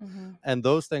part of. Mhm. And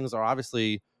those things are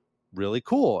obviously really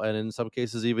cool and in some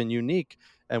cases even unique.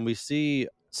 And we see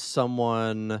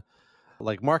someone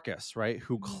like Marcus, right,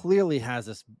 who Mhm. clearly has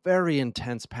this very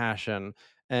intense passion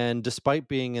And despite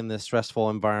being in this stressful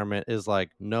environment, is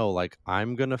like, no, like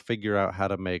I'm gonna figure out how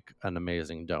to make an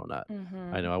amazing donut.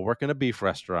 I know I work in a beef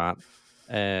restaurant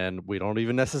and we don't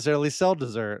even necessarily sell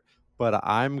dessert, but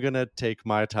I'm gonna take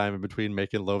my time in between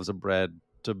making loaves of bread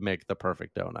to make the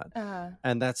perfect donut.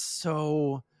 And that's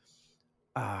so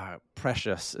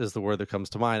precious is the word that comes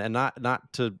to mind. And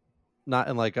not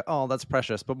in like, oh, that's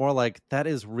precious, but more like that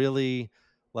is really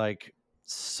like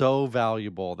so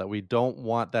valuable that we don't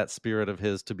want that spirit of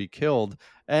his to be killed.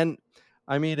 And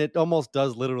I mean, it almost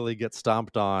does literally get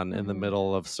stomped on in the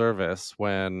middle of service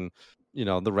when,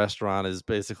 the restaurant is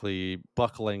basically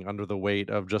buckling under the weight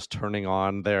of just turning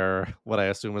on their, what I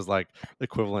assume is like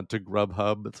equivalent to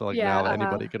Grubhub. So like now that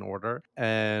anybody can order,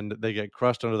 and they get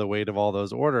crushed under the weight of all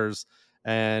those orders.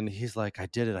 And he's like, I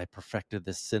did it. I perfected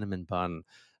this cinnamon bun.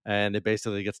 And it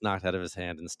basically gets knocked out of his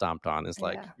hand and stomped on. It's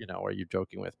like, are you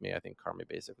joking with me? I think Carmy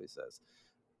basically says.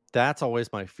 That's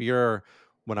always my fear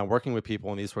when I'm working with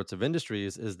people in these sorts of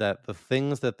industries, is that the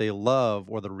things that they love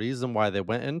or the reason why they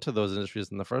went into those industries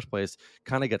in the first place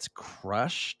kind of gets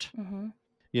crushed.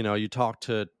 You talk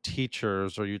to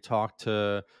teachers, or you talk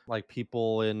to like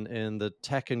people in the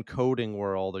tech and coding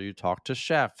world, or you talk to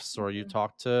chefs, or you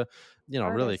talk to,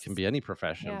 really it can be any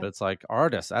profession, but it's like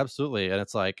artists. Absolutely. And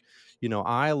it's like,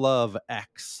 I love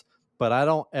X, but I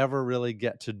don't ever really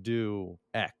get to do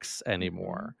X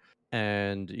anymore.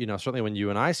 And, certainly when you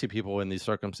and I see people in these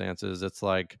circumstances, it's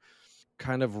like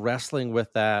kind of wrestling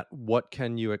with that. What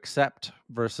can you accept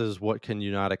versus what can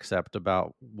you not accept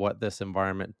about what this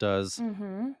environment does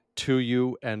to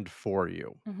you and for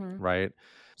you, right?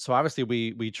 So obviously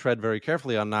we tread very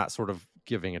carefully on not sort of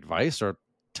giving advice or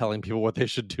telling people what they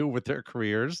should do with their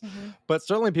careers. But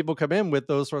certainly people come in with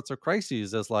those sorts of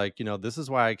crises as like, this is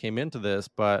why I came into this,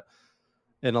 but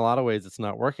in a lot of ways it's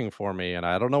not working for me and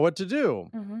I don't know what to do.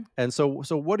 And so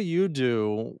what do you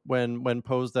do when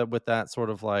posed that with that sort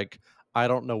of like, I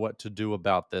don't know what to do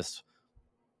about this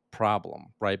problem,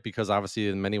 right? Because obviously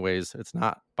in many ways it's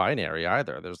not binary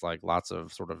either. There's like lots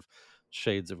of sort of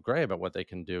shades of gray about what they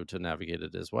can do to navigate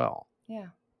it as well. Yeah.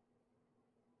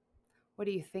 What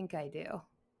do you think I do?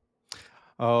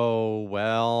 Oh,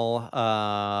 well,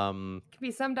 can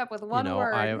be summed up with one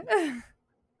word.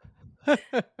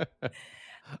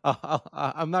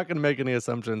 I'm not going to make any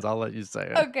assumptions. I'll let you say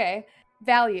it. Okay.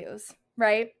 Values,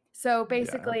 right? So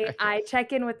basically, I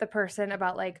check in with the person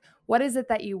about like, what is it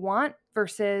that you want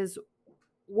versus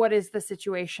what is the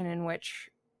situation in which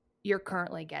you're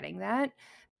currently getting that,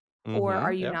 or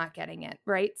are you not getting it,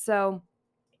 right? So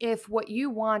if what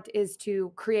you want is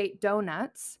to create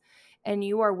donuts and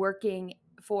you are working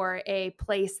for a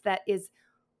place that is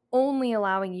only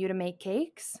allowing you to make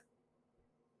cakes,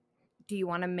 do you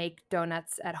want to make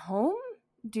donuts at home?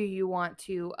 Do you want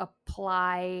to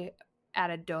apply at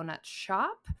a donut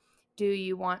shop? Do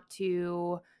you want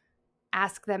to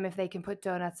ask them if they can put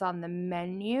donuts on the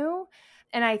menu?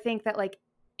 And I think that like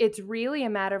it's really a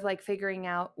matter of like figuring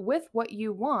out with what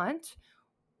you want,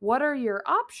 what are your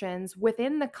options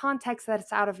within the context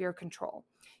that's out of your control.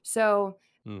 So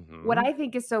what I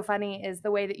think is so funny is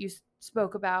the way that you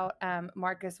spoke about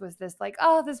Marcus was this like,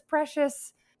 oh, this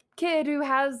precious kid who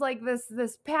has like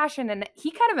this passion, and he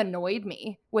kind of annoyed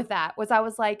me with that. I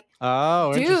was like,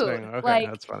 oh, dude, interesting. Okay, like,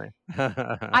 that's funny.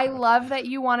 I love that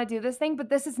you want to do this thing,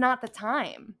 but this is not the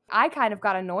time. I kind of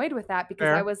got annoyed with that because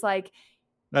I was like,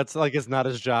 that's like, it's not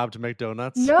his job to make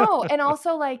donuts. No. And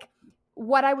also like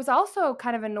what I was also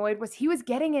kind of annoyed was he was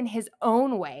getting in his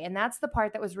own way. And that's the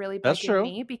part that was really bugging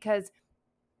me, because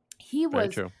he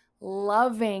was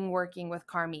loving working with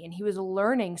Carmy and he was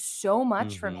learning so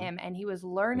much from him, and he was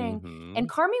learning and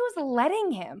Carmy was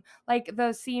letting him, like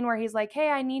the scene where he's like, hey,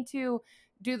 I need to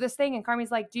do this thing. And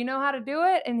Carmy's like, do you know how to do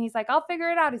it? And he's like, I'll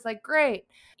figure it out. He's like, great.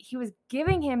 He was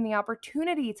giving him the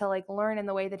opportunity to like learn in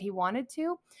the way that he wanted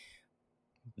to.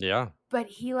 Yeah. But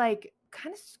he like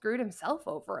kind of screwed himself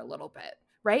over a little bit,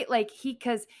 right? Like he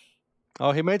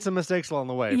made some mistakes along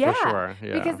the way, for sure.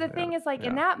 Yeah, because the thing is like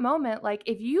in that moment, like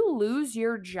if you lose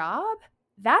your job,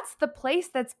 that's the place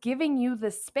that's giving you the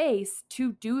space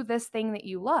to do this thing that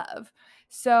you love.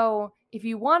 So if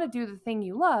you want to do the thing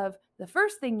you love, the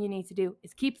first thing you need to do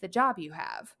is keep the job you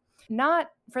have, not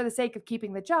for the sake of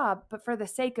keeping the job, but for the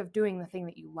sake of doing the thing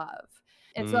that you love.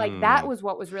 And so like that was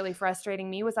what was really frustrating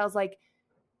me, was I was like,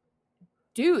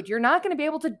 dude, you're not going to be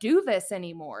able to do this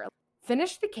anymore.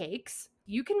 Finish the cakes.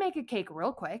 You can make a cake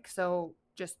real quick. So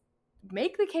just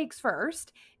make the cakes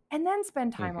first and then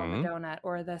spend time on the donut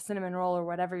or the cinnamon roll or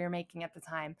whatever you're making at the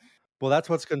time. Well, that's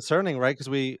what's concerning, right? Because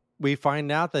we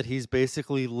find out that he's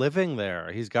basically living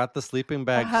there. He's got the sleeping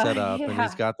bag set up and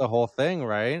he's got the whole thing,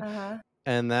 right?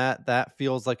 And that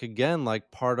feels like, again,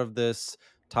 like part of this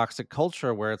toxic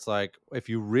culture where it's like, if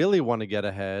you really want to get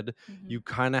ahead, Mm-hmm. you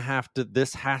kind of have to,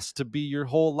 this has to be your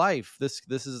whole life. This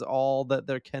is all that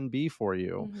there can be for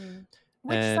you.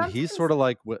 Mm-hmm. And he's sort of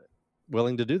like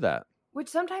willing to do that. Which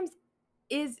sometimes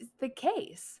is the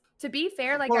case. To be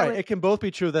fair, like right, it can both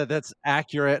be true that that's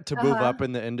accurate to move up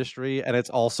in the industry, and it's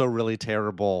also really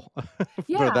terrible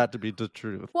for that to be the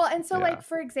truth. Well, and so like,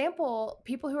 for example,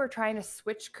 people who are trying to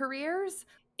switch careers,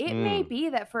 it may be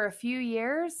that for a few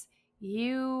years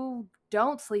you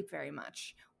don't sleep very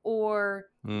much, or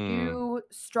you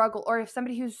struggle, or if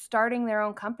somebody who's starting their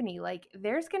own company, like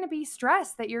there's going to be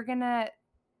stress that you're going to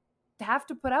have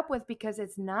to put up with, because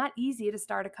it's not easy to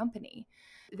start a company.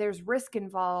 There's risk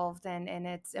involved, and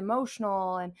it's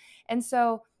emotional, and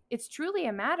so it's truly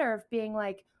a matter of being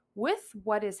like, with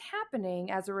what is happening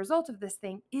as a result of this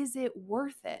thing, is it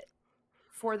worth it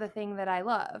for the thing that I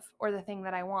love or the thing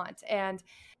that I want? And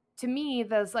to me,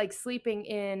 those like sleeping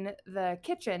in the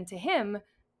kitchen, to him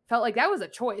felt like that was a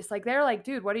choice. Like they're like,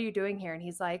 dude, what are you doing here? And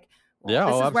he's like, well,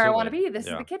 this is where I want to be. This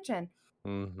is the kitchen.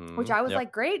 Which I was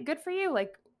like, great, good for you.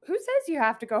 Like, who says you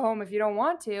have to go home if you don't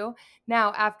want to?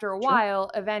 Now, after a while,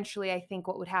 eventually, I think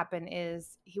what would happen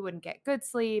is he wouldn't get good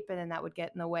sleep, and then that would get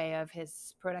in the way of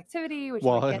his productivity, which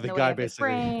would get in the way of his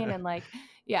brain, and like,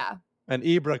 And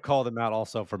Ibra called him out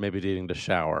also for maybe needing to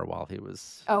shower while he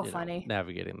was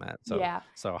navigating that. So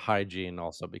so hygiene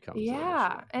also becomes an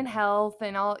issue. And health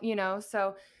and all,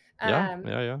 so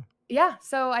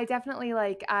so I definitely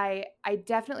I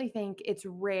definitely think it's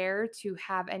rare to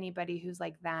have anybody who's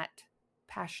like that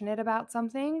passionate about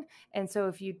something. And so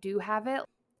if you do have it,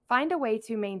 find a way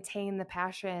to maintain the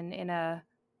passion in a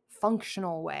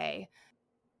functional way.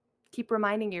 Keep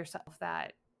reminding yourself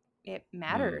that it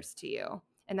matters to you.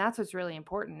 And that's what's really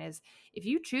important, is if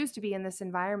you choose to be in this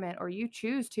environment, or you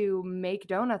choose to make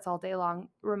donuts all day long,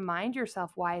 remind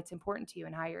yourself why it's important to you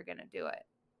and how you're going to do it.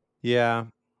 Yeah.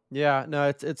 No,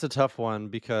 it's a tough one,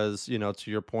 because, to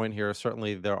your point here,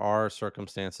 certainly there are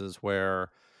circumstances where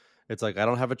it's like, I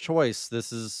don't have a choice.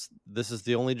 This is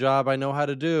the only job I know how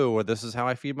to do, or this is how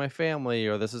I feed my family,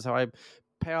 or this is how I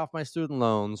pay off my student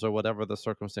loans, or whatever the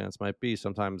circumstance might be.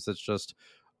 Sometimes it's just,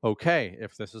 okay,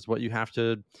 if this is what you have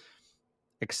to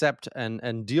accept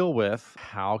and deal with,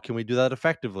 how can we do that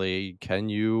effectively? Can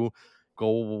you go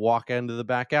walk into the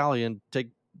back alley and take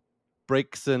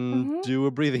breaks and do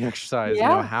a breathing exercise?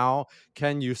 How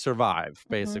can you survive,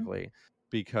 basically?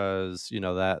 Because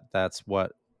that's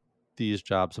what these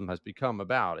jobs sometimes become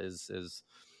about, is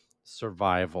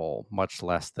survival, much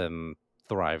less than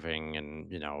thriving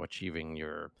and achieving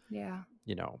your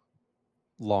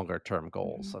longer term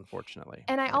goals, unfortunately.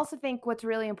 And I also think what's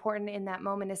really important in that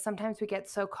moment is sometimes we get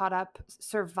so caught up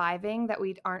surviving that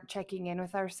we aren't checking in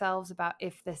with ourselves about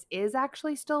if this is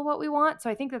actually still what we want. So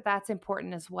I think that that's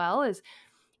important as well, is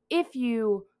if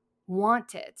you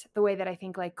want it the way that I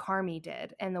think like Carmy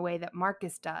did, and the way that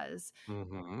Marcus does,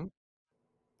 and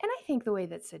I think the way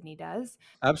that Sydney does,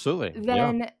 absolutely,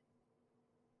 then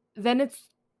it's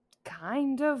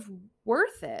kind of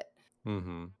worth it.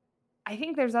 I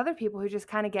think there's other people who just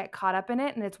kind of get caught up in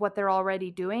it, and it's what they're already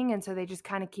doing, and so they just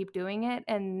kind of keep doing it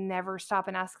and never stop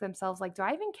and ask themselves, like, do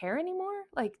I even care anymore?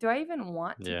 Like, do I even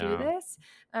want to do this?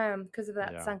 Because of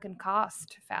that sunken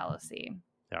cost fallacy.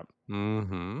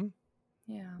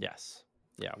 Yes.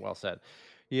 Well said.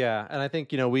 And I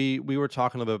think, we were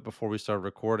talking a little bit before we started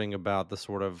recording about the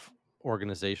sort of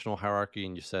organizational hierarchy,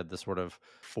 and you said the sort of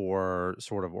for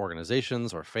sort of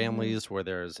organizations or families where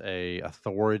there's a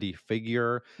authority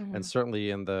figure, and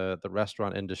certainly in the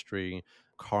restaurant industry,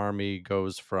 Carmy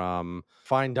goes from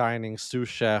fine dining sous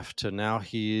chef to now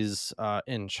he's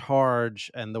in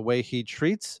charge, and the way he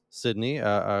treats Sydney,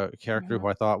 a character who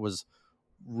I thought was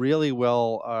really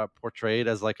well portrayed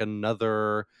as like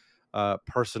another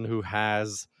person who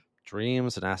has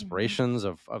dreams and aspirations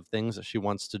of things that she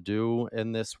wants to do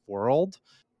in this world,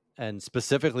 and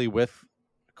specifically with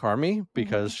Carmy,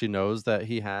 because she knows that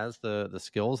he has the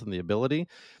skills and the ability.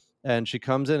 And she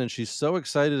comes in and she's so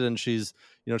excited, and she's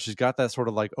got that sort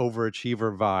of like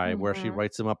overachiever vibe where she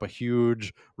writes him up a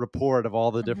huge report of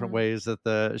all the different ways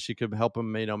that she could help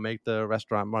him, make the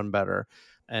restaurant run better.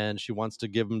 And she wants to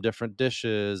give him different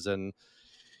dishes, and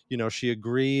she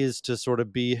agrees to sort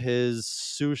of be his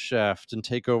sous chef and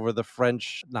take over the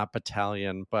French, not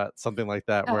battalion, but something like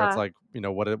that, where it's like,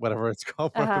 whatever it's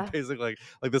called, basically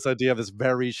like this idea of this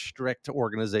very strict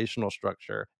organizational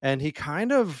structure. And he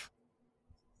kind of,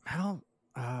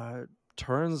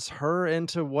 turns her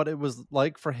into what it was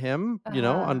like for him,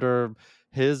 under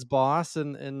his boss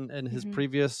and his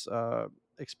previous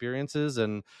experiences.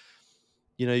 And,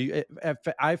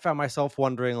 I found myself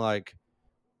wondering, like,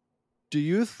 do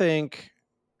you think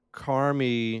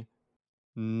Carmy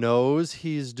knows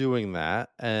he's doing that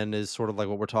and is sort of like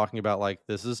what we're talking about, like,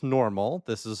 this is normal.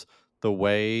 This is the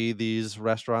way these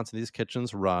restaurants and these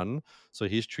kitchens run. So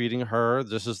he's treating her.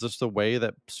 This is just the way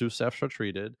that sous chefs are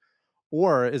treated.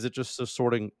 Or is it just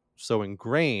so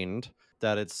ingrained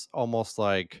that it's almost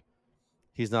like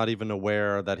he's not even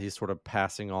aware that he's sort of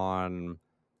passing on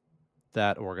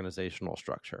that organizational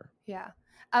structure? Yeah.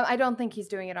 I don't think he's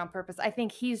doing it on purpose. I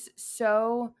think he's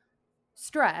so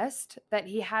stressed that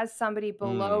he has somebody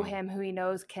below him who he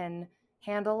knows can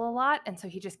handle a lot, and so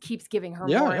he just keeps giving her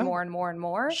more and more and more and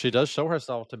more. She does show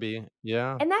herself to be,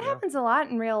 and that happens a lot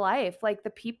in real life. Like, the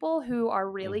people who are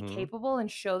really capable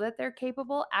and show that they're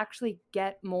capable actually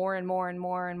get more and more and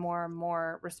more and more and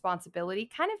more responsibility,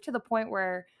 kind of to the point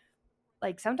where,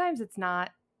 like, sometimes it's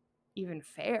not even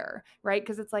fair, right?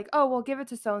 Because it's like, oh, well, give it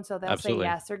to so-and-so, they'll say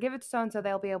yes, or give it to so-and-so,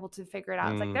 they'll be able to figure it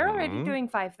out. It's like, they're already doing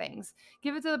 5 things.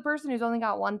 Give it to the person who's only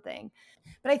got 1 thing.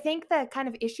 But I think the kind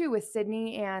of issue with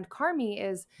Sydney and Carmy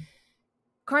is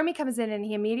Carmy comes in and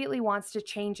he immediately wants to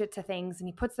change it to things, and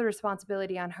he puts the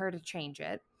responsibility on her to change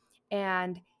it.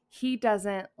 And he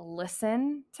doesn't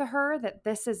listen to her, that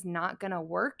this is not going to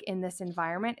work in this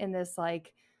environment, in this,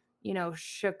 like, you know,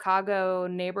 Chicago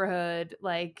neighborhood,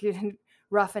 like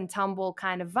rough and tumble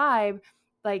kind of vibe.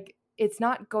 Like, it's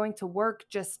not going to work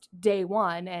just day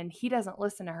one. And he doesn't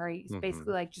listen to her. He's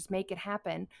basically like, just make it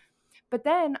happen. But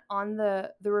then on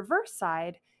the reverse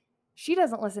side, she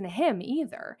doesn't listen to him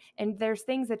either. And there's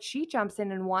things that she jumps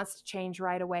in and wants to change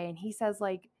right away. And he says,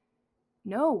 like,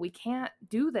 no, we can't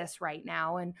do this right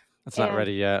now. And it's not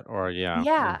ready yet, or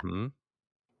yeah.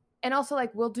 And also,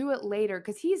 like, we'll do it later,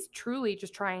 because he's truly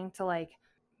just trying to, like,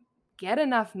 get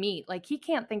enough meat. Like, he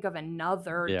can't think of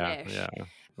another dish.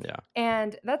 Yeah.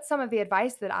 And that's some of the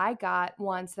advice that I got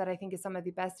once that I think is some of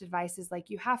the best advice, is like,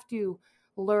 you have to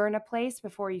learn a place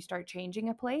before you start changing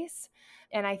a place.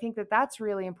 And I think that that's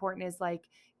really important, is like,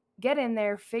 get in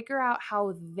there, figure out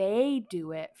how they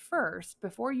do it first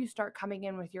before you start coming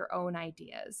in with your own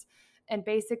ideas. And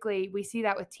basically, we see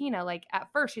that with Tina. Like,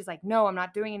 at first she's like, no, I'm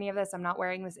not doing any of this. I'm not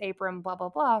wearing this apron, blah, blah,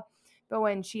 blah. But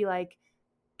when she, like,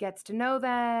 gets to know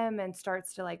them and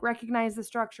starts to, like, recognize the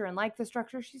structure and like the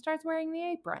structure, she starts wearing the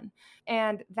apron.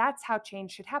 And that's how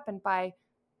change should happen, by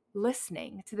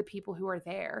listening to the people who are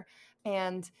there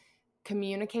and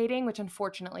communicating, which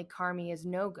unfortunately Carmy is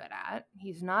no good at.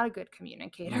 He's not a good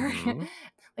communicator.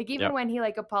 Like, even when he,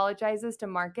 like, apologizes to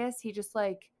Marcus, he just,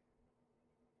 like,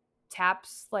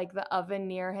 taps, like, the oven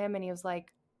near him, and he was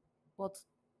like, well, it's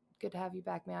good to have you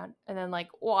back, man, and then, like,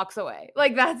 walks away.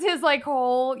 Like, that's his, like,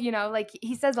 whole, you know, like,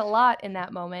 he says a lot in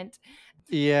that moment,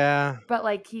 but,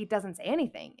 like, he doesn't say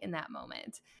anything in that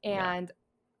moment. And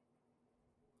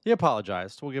he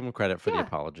apologized. We'll give him credit for the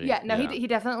apology. He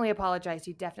definitely apologized.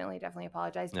 He definitely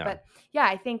apologized. But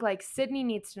I think, like, Sydney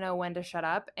needs to know when to shut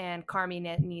up, and Carmy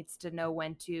needs to know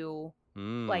when to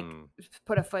like,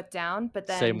 put a foot down. But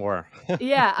then say more.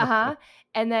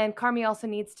 And then Carmy also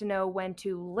needs to know when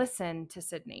to listen to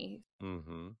Sydney.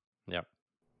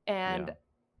 And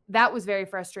that was very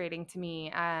frustrating to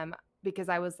me, because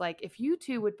I was like, if you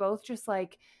two would both just,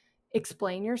 like,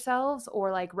 explain yourselves,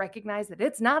 or, like, recognize that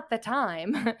it's not the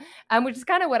time, which is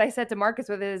kind of what I said to Marcus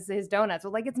with his donuts.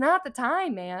 Well, like, it's not the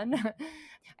time, man.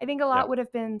 I think a lot would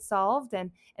have been solved,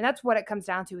 and that's what it comes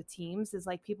down to with teams, is,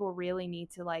 like, people really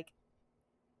need to, like,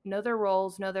 know their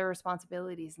roles, know their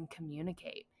responsibilities, and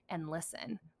communicate and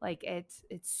listen. Like, it's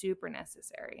super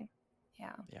necessary.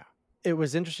 Yeah. It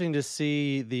was interesting to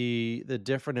see the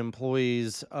different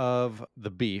employees of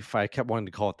the Beef. I kept wanting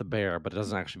to call it the Bear, but it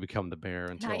doesn't actually become the Bear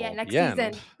until next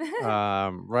season.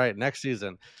 Right, next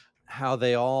season. How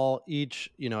they all each,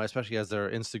 you know, especially as they're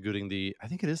instituting I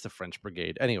think it is the French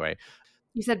Brigade. Anyway.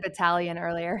 You said battalion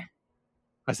earlier.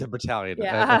 I said battalion.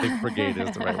 I think brigade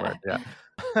is the right word. Yeah.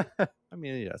 I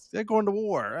mean, yes, they're going to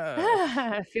war.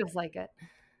 It feels like it.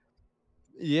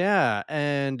 Yeah,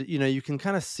 and you know, you can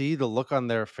kind of see the look on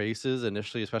their faces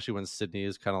initially, especially when Sydney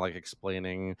is kind of like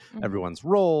explaining everyone's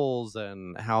roles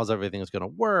and how's everything is going to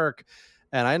work.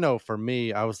 And I know for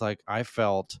me, I was like, I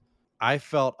felt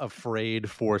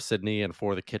afraid for Sydney and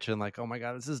for the kitchen, like, oh my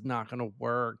God, this is not going to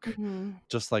work.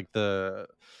 Just like the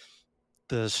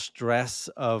stress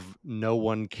of no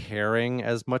one caring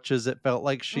as much as it felt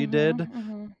like she did.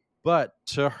 But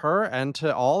to her and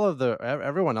to all of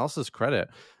everyone else's credit,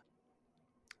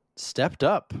 stepped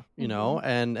up, you know,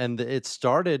 and it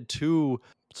started to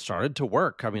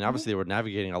work. I mean, obviously they were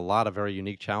navigating a lot of very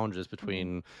unique challenges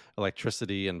between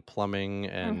electricity and plumbing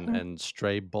and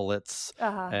stray bullets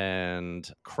and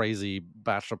crazy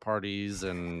bachelor parties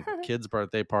and kids'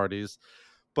 birthday parties.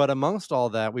 But amongst all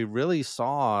that, we really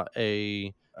saw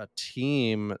a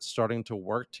team starting to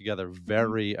work together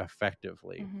very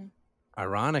effectively.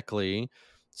 Ironically,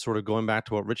 sort of going back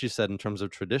to what Richie said in terms of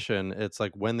tradition, it's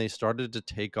like when they started to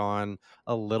take on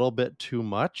a little bit too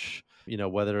much,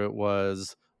 whether it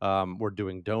was we're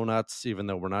doing donuts even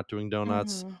though we're not doing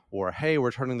donuts, or hey,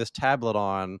 we're turning this tablet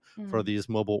on for these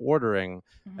mobile ordering.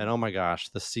 And oh my gosh,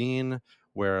 the scene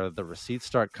where the receipts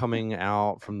start coming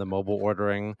out from the mobile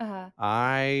ordering,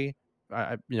 I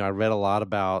read a lot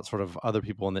about sort of other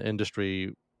people in the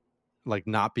industry like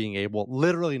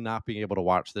literally not being able to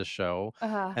watch this show.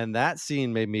 And that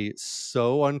scene made me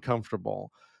so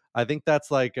uncomfortable. I think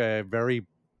that's like a very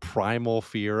primal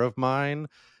fear of mine,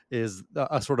 is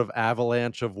a sort of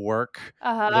avalanche of work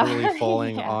literally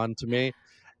falling onto me.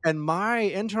 And my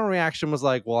internal reaction was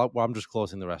like, well, I'm just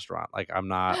closing the restaurant. Like, I'm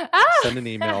not sending an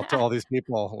email to all these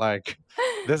people. Like,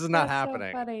 this is not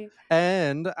happening. So funny.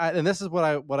 And this is what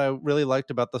I really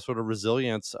liked about the sort of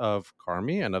resilience of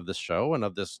Carmy and of this show and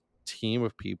of this team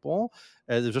of people.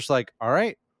 Is it's just like, all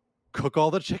right, cook all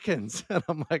the chickens. And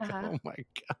I'm like, oh my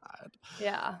God.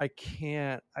 Yeah. I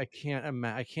can't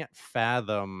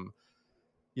fathom,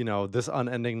 this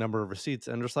unending number of receipts.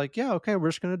 And just like, yeah, okay, we're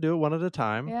just going to do it one at a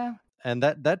time. Yeah. And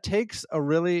that takes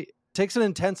an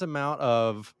intense amount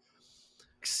of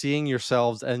seeing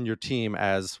yourselves and your team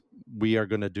as, we are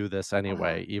going to do this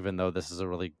anyway, even though this is a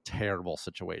really terrible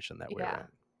situation that we're in.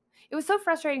 It was so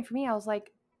frustrating for me. I was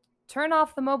like, turn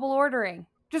off the mobile ordering.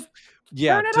 Just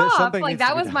turn it off. Like,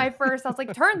 that was my first. I was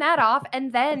like, turn that off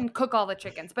and then cook all the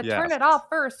chickens. But turn it off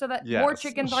first so that more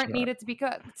chickens aren't needed to be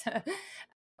cooked.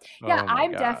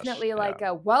 I'm definitely like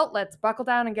let's buckle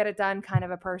down and get it done kind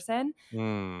of a person.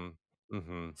 So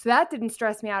that didn't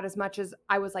stress me out as much as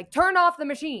I was like, turn off the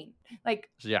machine. Like,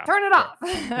 turn it off.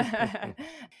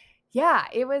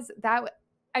 It was that.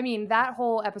 I mean, that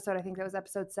whole episode, I think that was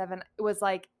episode 7, it was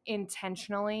like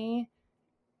intentionally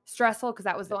stressful because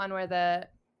that was the one where the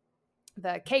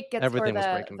cake gets, everything was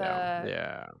breaking down.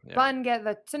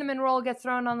 The cinnamon roll gets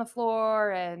thrown on the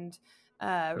floor, and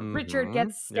Richard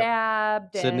gets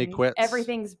stabbed, Sydney and quits.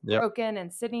 Everything's broken,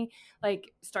 and Sydney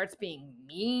like starts being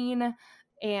mean,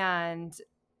 and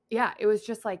it was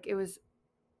just like, it was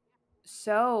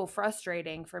so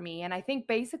frustrating for me. And I think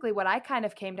basically what I kind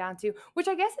of came down to, which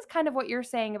I guess is kind of what you're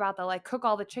saying about the like cook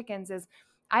all the chickens, is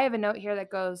I have a note here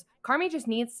that goes, Carmy just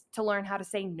needs to learn how to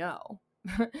say no.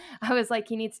 I was like,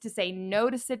 he needs to say no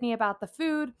to Sydney about the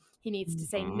food. He needs to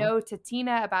say no to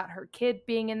Tina about her kid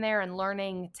being in there and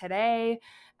learning today.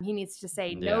 He needs to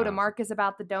say no to Marcus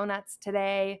about the donuts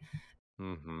today.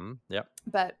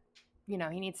 But he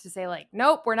needs to say like,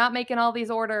 nope, we're not making all these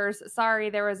orders. Sorry,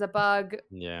 there was a bug.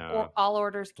 Or all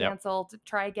orders canceled.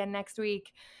 Try again next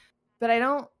week. But I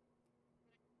don't,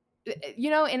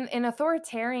 in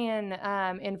authoritarian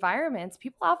environments,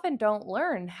 people often don't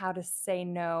learn how to say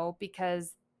no,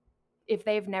 because if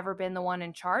they've never been the one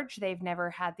in charge, they've never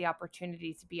had the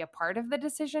opportunity to be a part of the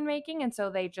decision making. And so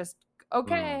they just,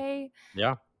 okay.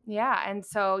 Yeah. And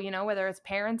so, whether it's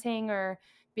parenting or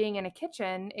being in a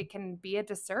kitchen, it can be a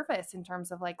disservice in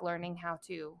terms of like learning how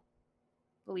to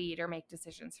lead or make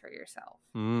decisions for yourself.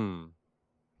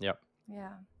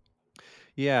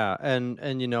 Yeah. And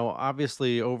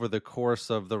obviously over the course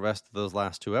of the rest of those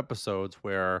last 2 episodes,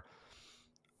 where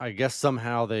I guess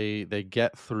somehow they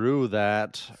get through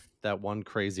that one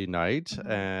crazy night.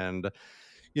 And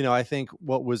I think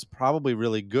what was probably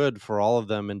really good for all of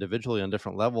them individually on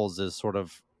different levels is sort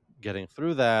of getting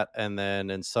through that, and then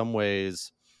in some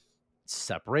ways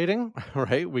separating,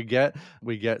 right? We get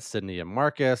Sydney and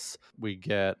Marcus, we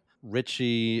get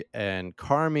Richie and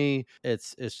Carmy.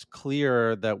 It's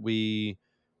clear that we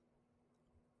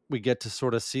get to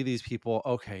sort of see these people.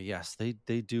 Okay, yes,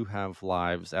 they do have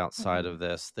lives outside of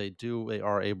this. They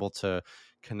are able to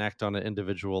connect on an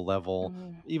individual level,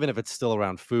 even if it's still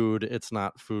around food. It's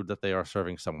not food that they are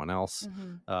serving someone else.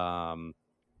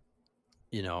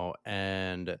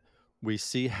 And we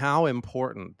see how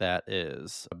important that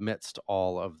is amidst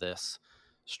all of this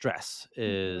stress,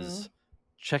 is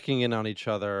checking in on each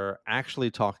other,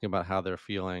 actually talking about how they're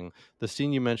feeling. The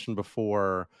scene you mentioned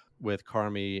before with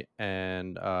Carmy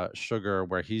and Sugar,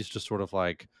 where he's just sort of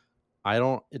like,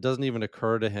 it doesn't even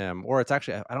occur to him, or it's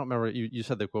actually, I don't remember, you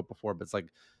said the quote before, but it's like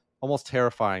almost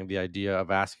terrifying, the idea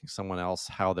of asking someone else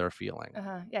how they're feeling.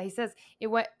 He says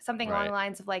something along the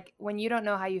lines of like, when you don't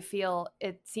know how you feel,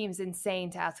 it seems insane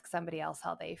to ask somebody else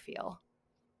how they feel.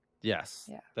 Yes.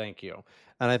 Yeah. Thank you.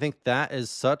 And I think that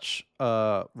is such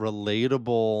a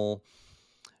relatable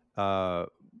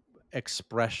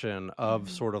expression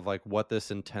of sort of like what this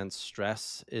intense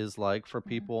stress is like for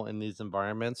people in these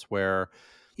environments, where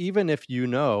even if you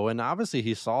know, and obviously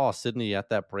he saw Sydney at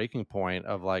that breaking point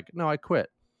of like, no, I quit.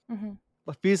 Mm-hmm.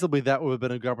 But feasibly, that would have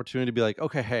been a good opportunity to be like,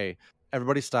 okay, hey,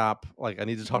 everybody stop. Like, I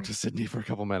need to talk to Sydney for a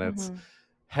couple minutes. Mm-hmm.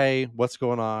 Hey, what's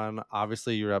going on?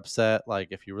 Obviously, you're upset. Like,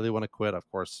 if you really want to quit, of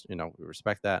course, we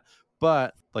respect that.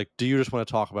 But like, do you just want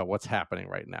to talk about what's happening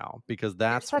right now? Because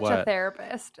that's You're such a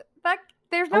therapist.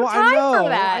 There's Oh, no I time know, for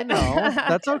that. I know.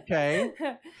 That's okay.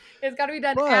 It's got to be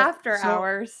done But after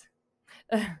hours.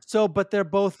 but there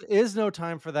both is no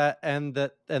time for that, and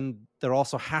there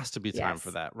also has to be time for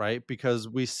Yes. that, right? Because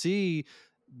we see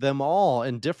them all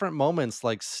in different moments,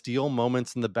 like steal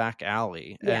moments in the back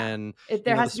alley, Yeah. and There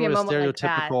the has to be a sort of moment like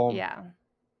that. stereotypical, Yeah.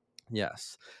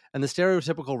 yes, and the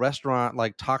stereotypical restaurant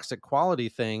like toxic quality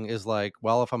thing is like,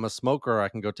 well, if I'm a smoker, I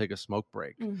can go take a smoke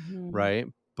break, Mm-hmm. right?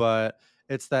 But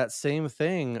it's that same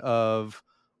thing of,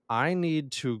 I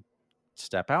need to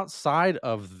step outside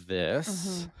of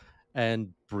this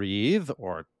and breathe,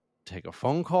 or take a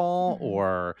phone call,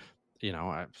 or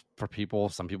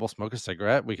some people smoke a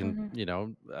cigarette. We can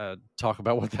talk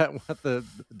about what the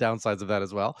downsides of that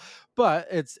as well. But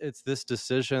it's this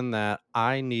decision that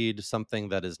I need something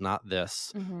that is not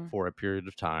this for a period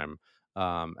of time,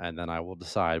 and then I will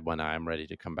decide when I'm ready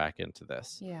to come back into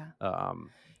this. Yeah.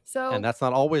 So, and that's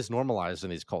not always normalized in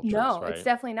these cultures. No, right? It's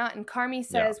definitely not. And Carmy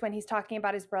says when he's talking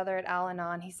about his brother at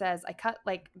Al-Anon, he says, I cut,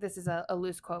 like, this is a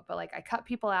loose quote, but like, I cut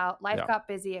people out. Life got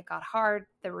busy. It got hard.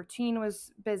 The routine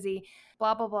was busy,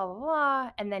 blah, blah, blah, blah,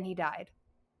 blah. And then he died.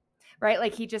 Right?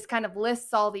 Like, he just kind of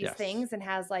lists all these things and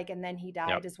has like, and then he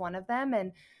died as one of them.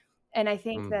 And I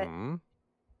think that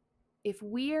if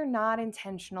we are not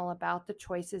intentional about the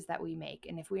choices that we make,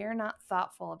 and if we are not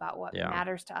thoughtful about what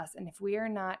matters to us, and if we are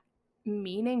not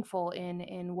meaningful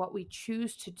in what we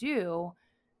choose to do,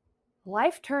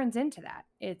 life turns into that.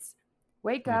 It's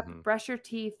wake up, brush your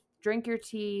teeth, drink your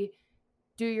tea,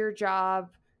 do your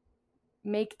job,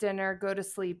 make dinner, go to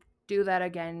sleep, do that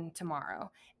again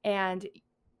tomorrow. And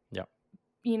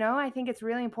I think it's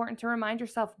really important to remind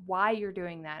yourself why you're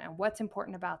doing that and what's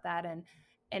important about that.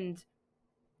 And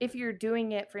if you're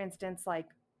doing it, for instance, like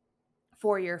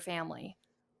for your family,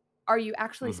 are you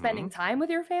actually spending time with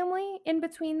your family in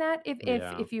between that?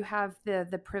 If you have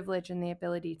the privilege and the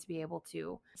ability to be able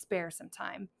to spare some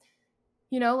time,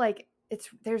 like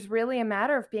there's really a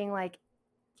matter of being like,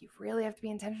 you really have to be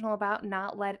intentional about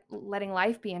not letting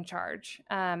life be in charge,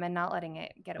 and not letting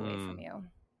it get away from you.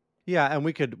 Yeah, and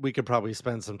we could probably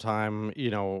spend some time,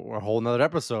 a whole nother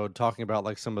episode talking about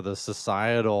like some of the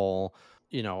societal,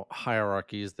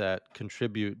 hierarchies that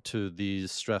contribute to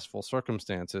these stressful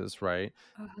circumstances, right?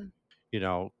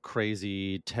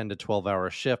 Crazy 10 to 12 hour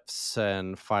shifts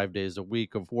and 5 days a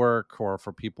week of work, or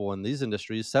for people in these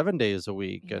industries, 7 days a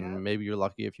week. And maybe you're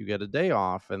lucky if you get a day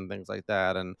off and things like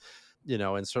that. And,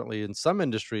 and certainly in some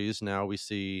industries now we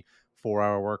see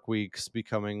 4-hour work weeks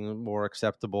becoming more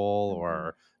acceptable,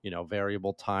 or,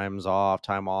 variable time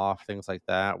off, things like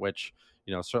that, which,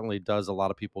 certainly does a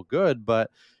lot of people good. But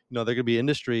there could be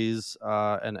industries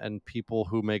and people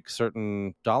who make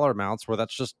certain dollar amounts where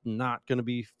that's just not going to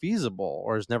be feasible,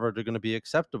 or is never going to be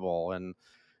acceptable. And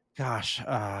gosh,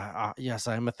 yes,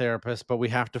 I'm a therapist, but we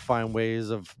have to find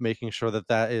ways of making sure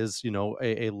that is,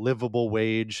 a livable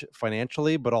wage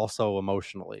financially, but also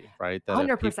emotionally, right? That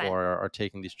 100%. if people are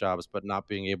taking these jobs but not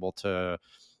being able to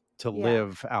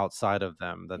live outside of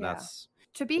them, then that's...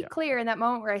 To be clear, in that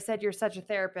moment where I said you're such a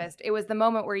therapist, it was the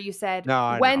moment where you said,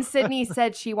 No, when Sydney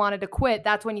said she wanted to quit,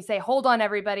 that's when you say, hold on,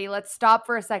 everybody, let's stop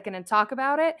for a second and talk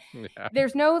about it. Yeah.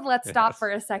 There's no let's stop for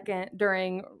a second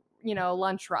during,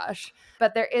 lunch rush.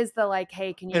 But there is the like,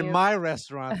 hey, can you... In my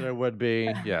restaurant, there would be.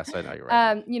 Yes, I know you're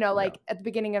right. Like at the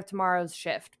beginning of tomorrow's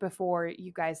shift before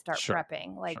you guys start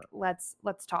prepping, like let's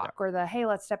talk, or the, hey,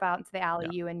 let's step out into the alley,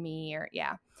 you and me, or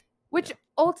which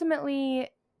ultimately...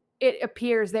 it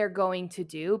appears they're going to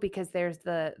do, because there's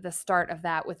the start of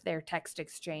that with their text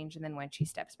exchange, and then when she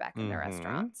steps back in the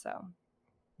restaurant. So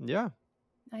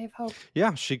I have hope.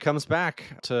 Yeah, she comes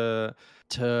back to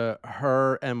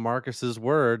her and Marcus's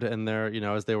word, and they're,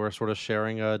 as they were sort of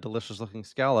sharing a delicious looking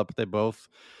scallop, they both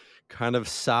kind of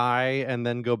sigh and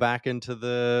then go back into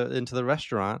the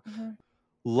restaurant.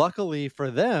 Luckily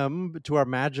for them, to our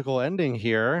magical ending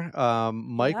here,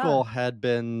 Michael had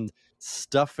been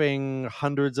stuffing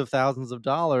hundreds of thousands of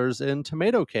dollars in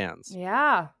tomato cans.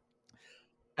 Yeah.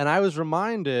 And I was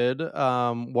reminded,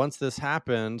 once this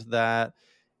happened, that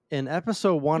in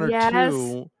episode 1 or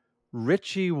 2,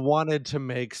 Richie wanted to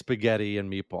make spaghetti and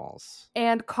meatballs.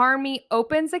 And Carmy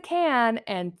opens a can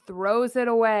and throws it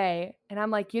away. And I'm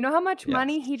like, you know how much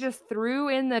money he just threw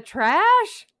in the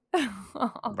trash?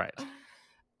 Right.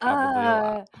 Probably a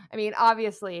lot. I mean,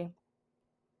 obviously,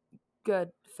 good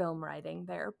film writing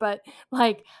there. But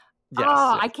like, Yes,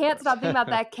 I can't stop thinking about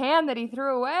that can that he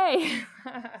threw away.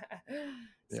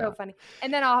 So funny.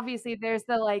 And then obviously there's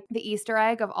the Easter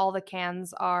egg of all the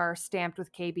cans are stamped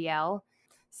with KBL.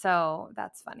 So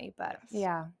that's funny. But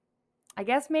yeah, I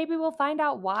guess maybe we'll find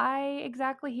out why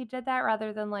exactly he did that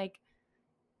rather than like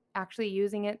actually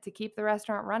using it to keep the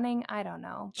restaurant running. I don't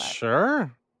know. But,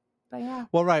 sure. But yeah.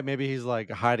 Well, right. Maybe he's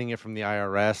like hiding it from the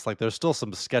IRS. Like there's still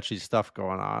some sketchy stuff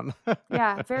going on.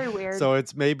 Yeah, very weird. So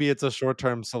maybe it's a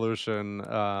short-term solution.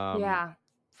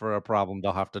 For a problem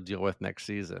they'll have to deal with next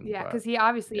season. Yeah, because he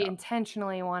obviously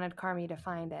intentionally wanted Carmy to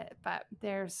find it. But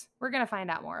we're going to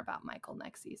find out more about Michael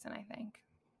next season, I think.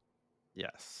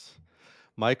 Yes.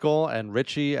 Michael and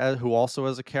Richie, who also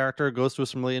as a character goes through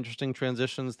some really interesting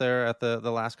transitions there at the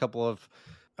last couple of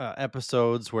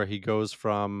episodes, where he goes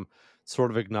from sort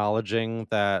of acknowledging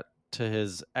that to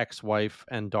his ex-wife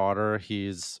and daughter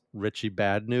he's Richie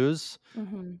Bad News,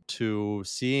 to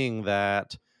seeing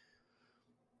that,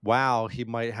 wow, he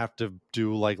might have to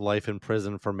do like life in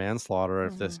prison for manslaughter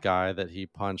if this guy that he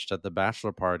punched at the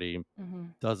bachelor party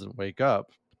doesn't wake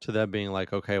up, to them being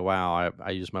like, okay, wow,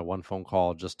 I used my one phone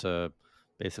call just to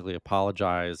basically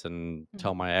apologize and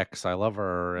tell my ex I love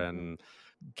her and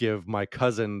give my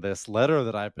cousin this letter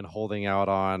that I've been holding out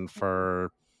on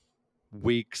for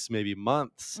weeks, maybe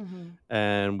months.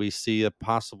 And we see a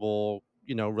possible,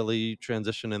 really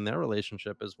transition in their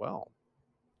relationship as well.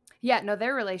 Yeah, no,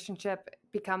 their relationship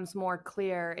becomes more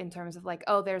clear in terms of like,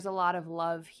 oh, there's a lot of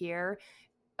love here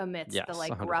amidst the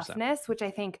like 100%. Roughness, which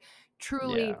I think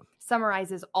truly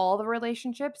summarizes all the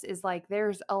relationships, is like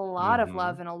there's a lot of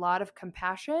love and a lot of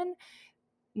compassion,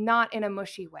 not in a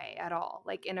mushy way at all,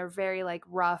 like in a very like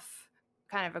rough,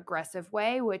 kind of aggressive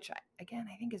way, which again,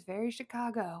 I think is very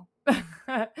Chicago.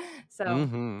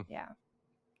 So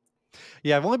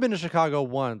yeah, I've only been to Chicago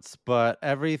once, but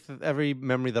every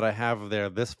memory that I have of there,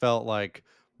 this felt like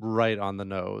right on the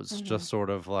nose, just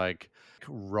sort of like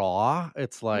raw.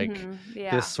 It's like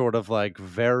this sort of like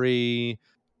very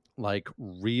like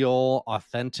real,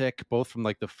 authentic, both from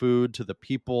like the food to the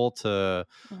people to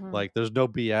like there's no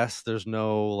BS, there's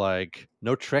no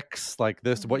tricks. Like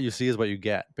this, what you see is what you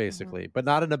get, basically, but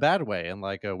not in a bad way. And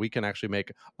like we can actually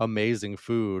make amazing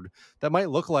food that might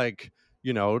look like,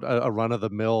 a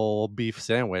run-of-the-mill beef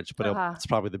sandwich, but it's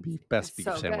probably the best beef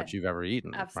sandwich you've ever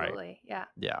eaten. Absolutely. Right?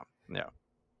 Yeah.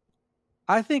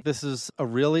 I think this is a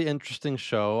really interesting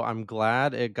show. I'm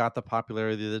glad it got the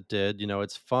popularity that it did.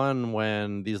 It's fun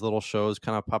when these little shows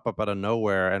kind of pop up out of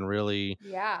nowhere and really,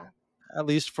 at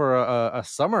least for a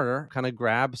summer, kind of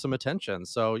grab some attention.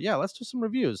 So yeah, let's do some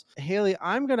reviews. Haley,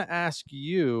 I'm going to ask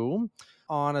you,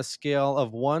 on a scale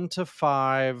of 1 to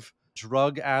 5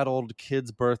 drug-addled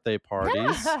kids' birthday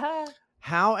parties,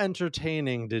 how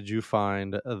entertaining did you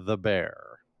find The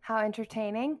Bear? How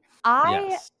entertaining?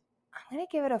 Yes. I'm going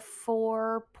to give it a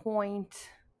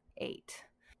 4.8.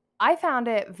 I found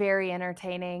it very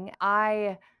entertaining.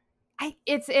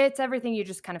 It's everything you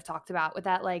just kind of talked about with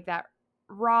that, like that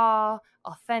raw,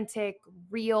 authentic,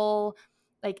 real,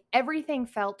 like everything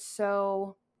felt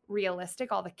so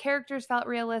realistic. All the characters felt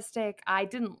realistic. I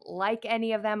didn't like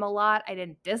any of them a lot. I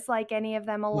didn't dislike any of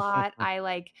them a lot.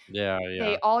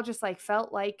 They all just like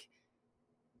felt like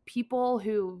people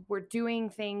who were doing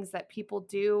things that people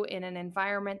do in an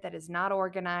environment that is not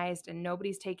organized and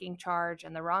nobody's taking charge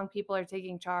and the wrong people are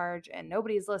taking charge and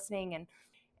nobody's listening.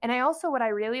 And I also, what I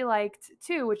really liked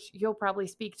too, which you'll probably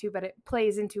speak to, but it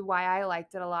plays into why I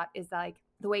liked it a lot, is that like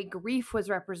the way grief was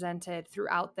represented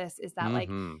throughout this is that like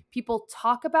people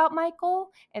talk about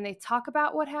Michael and they talk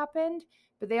about what happened,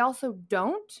 but they also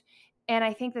don't. And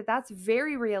I think that that's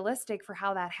very realistic for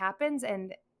how that happens.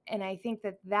 And I think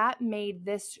that made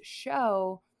this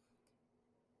show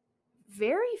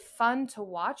very fun to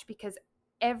watch because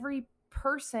every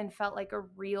person felt like a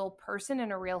real person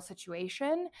in a real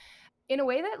situation in a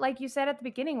way that, like you said at the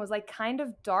beginning, was like kind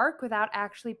of dark without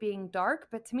actually being dark.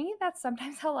 But to me, that's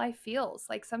sometimes how life feels.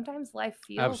 Like sometimes life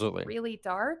feels really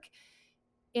dark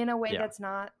in a way that's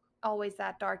not always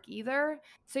that dark either.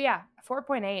 So yeah,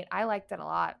 4.8. I liked it a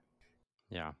lot.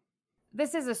 Yeah.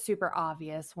 This is a super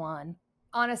obvious one.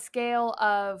 On a scale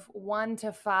of 1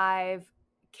 to 5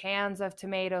 cans of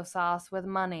tomato sauce with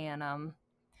money in them,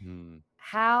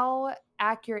 how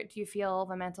accurate do you feel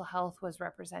the mental health was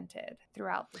represented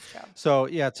throughout the show? So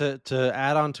yeah, to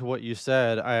add on to what you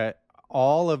said,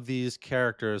 all of these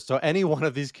characters, so any one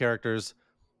of these characters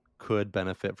could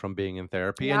benefit from being in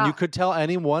therapy, and you could tell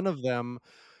any one of them,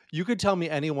 you could tell me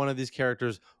any one of these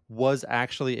characters was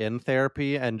actually in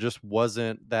therapy and just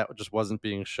wasn't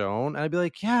being shown. And I'd be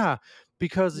like, yeah,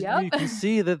 because Yep. you can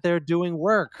see that they're doing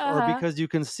work, or Uh-huh. because you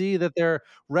can see that they're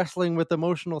wrestling with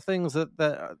emotional things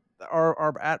that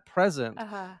are at present.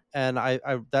 Uh-huh. And I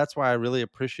that's why I really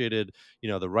appreciated,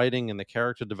 the writing and the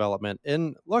character development.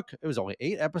 And look, it was only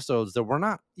 8 episodes that were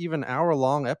not even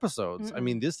hour-long episodes. I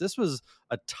mean, this was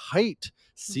a tight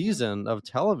season of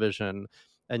television,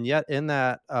 and yet in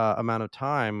that amount of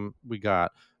time, we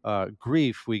got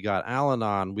grief, we got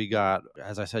Al-Anon, we got,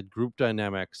 as I said, group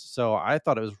dynamics. So I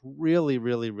thought it was really,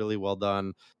 really, really well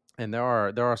done. And there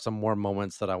are some more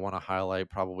moments that I want to highlight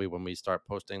probably when we start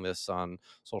posting this on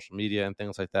social media and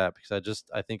things like that, because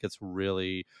I think it's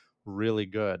really, really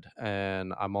good.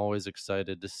 And I'm always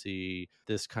excited to see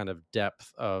this kind of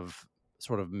depth of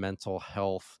sort of mental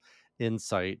health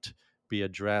insight be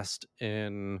addressed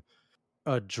in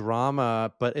a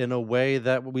drama, but in a way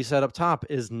that what we said up top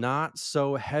is not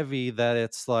so heavy that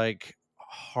it's like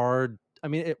hard. I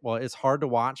mean, it's hard to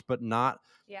watch, but not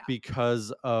Yeah.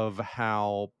 because of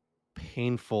how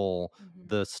painful Mhm.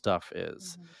 the stuff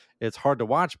is. Mhm. It's hard to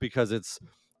watch because it's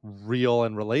real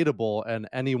and relatable, and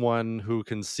anyone who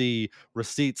can see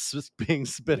receipts just being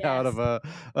spit out Yes.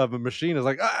 of a machine is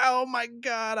like, oh my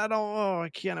god, I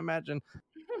can't imagine.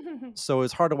 So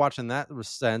it's hard to watch in that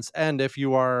sense. And if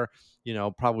you are,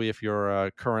 probably if you're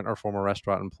a current or former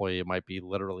restaurant employee, it might be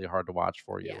literally hard to watch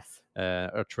for you, Yes.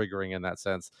 or triggering in that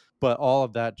sense. But all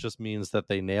of that just means that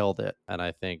they nailed it. And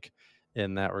I think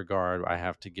in that regard, I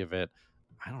have to give it,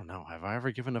 I don't know, have I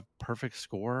ever given a perfect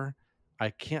score? I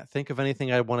can't think of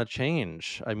anything I want to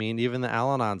change. I mean, even the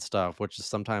Al-Anon stuff, which is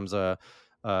sometimes a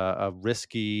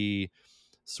risky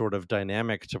sort of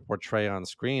dynamic to portray on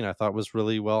screen, I thought was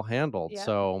really well handled. Yep.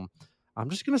 So I'm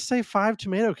just gonna say 5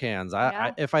 tomato cans.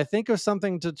 Yeah. If I think of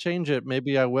something to change it,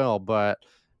 maybe I will. But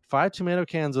 5 tomato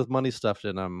cans with money stuffed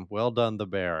in them. Well done, the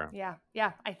bear. Yeah.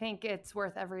 Yeah. I think it's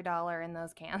worth every dollar in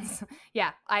those cans.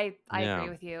 Yeah. I Yeah. agree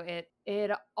with you.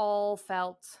 It all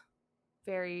felt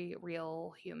very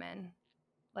real human,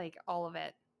 like all of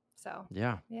it. So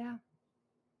Yeah. yeah.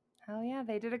 Hell yeah,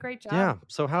 they did a great job. Yeah.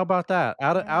 So how about that?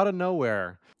 Out of Yeah.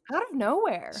 nowhere. Out of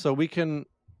nowhere. So we can,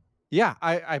 yeah,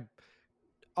 I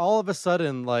all of a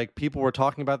sudden, like, people were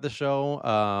talking about the show.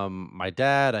 My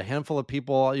dad, a handful of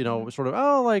people, sort of,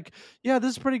 oh, like, yeah,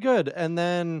 this is pretty good. And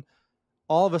then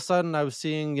all of a sudden I was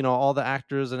seeing, all the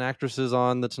actors and actresses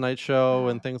on the Tonight Show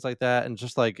and things like that, and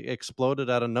just like exploded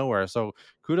out of nowhere. So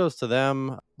kudos to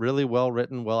them. Really well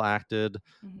written, well acted.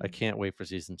 I can't wait for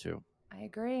season 2. I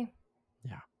agree.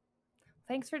 Yeah.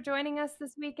 Thanks for joining us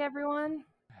this week, everyone.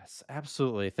 Yes,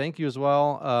 absolutely. Thank you as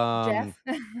well. Jeff.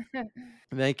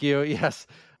 Thank you. Yes.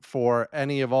 For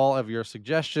any of all of your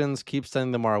suggestions, keep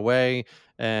sending them our way.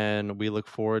 And we look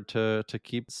forward to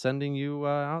keep sending you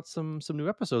out some new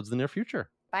episodes in the near future.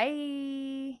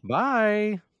 Bye.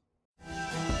 Bye.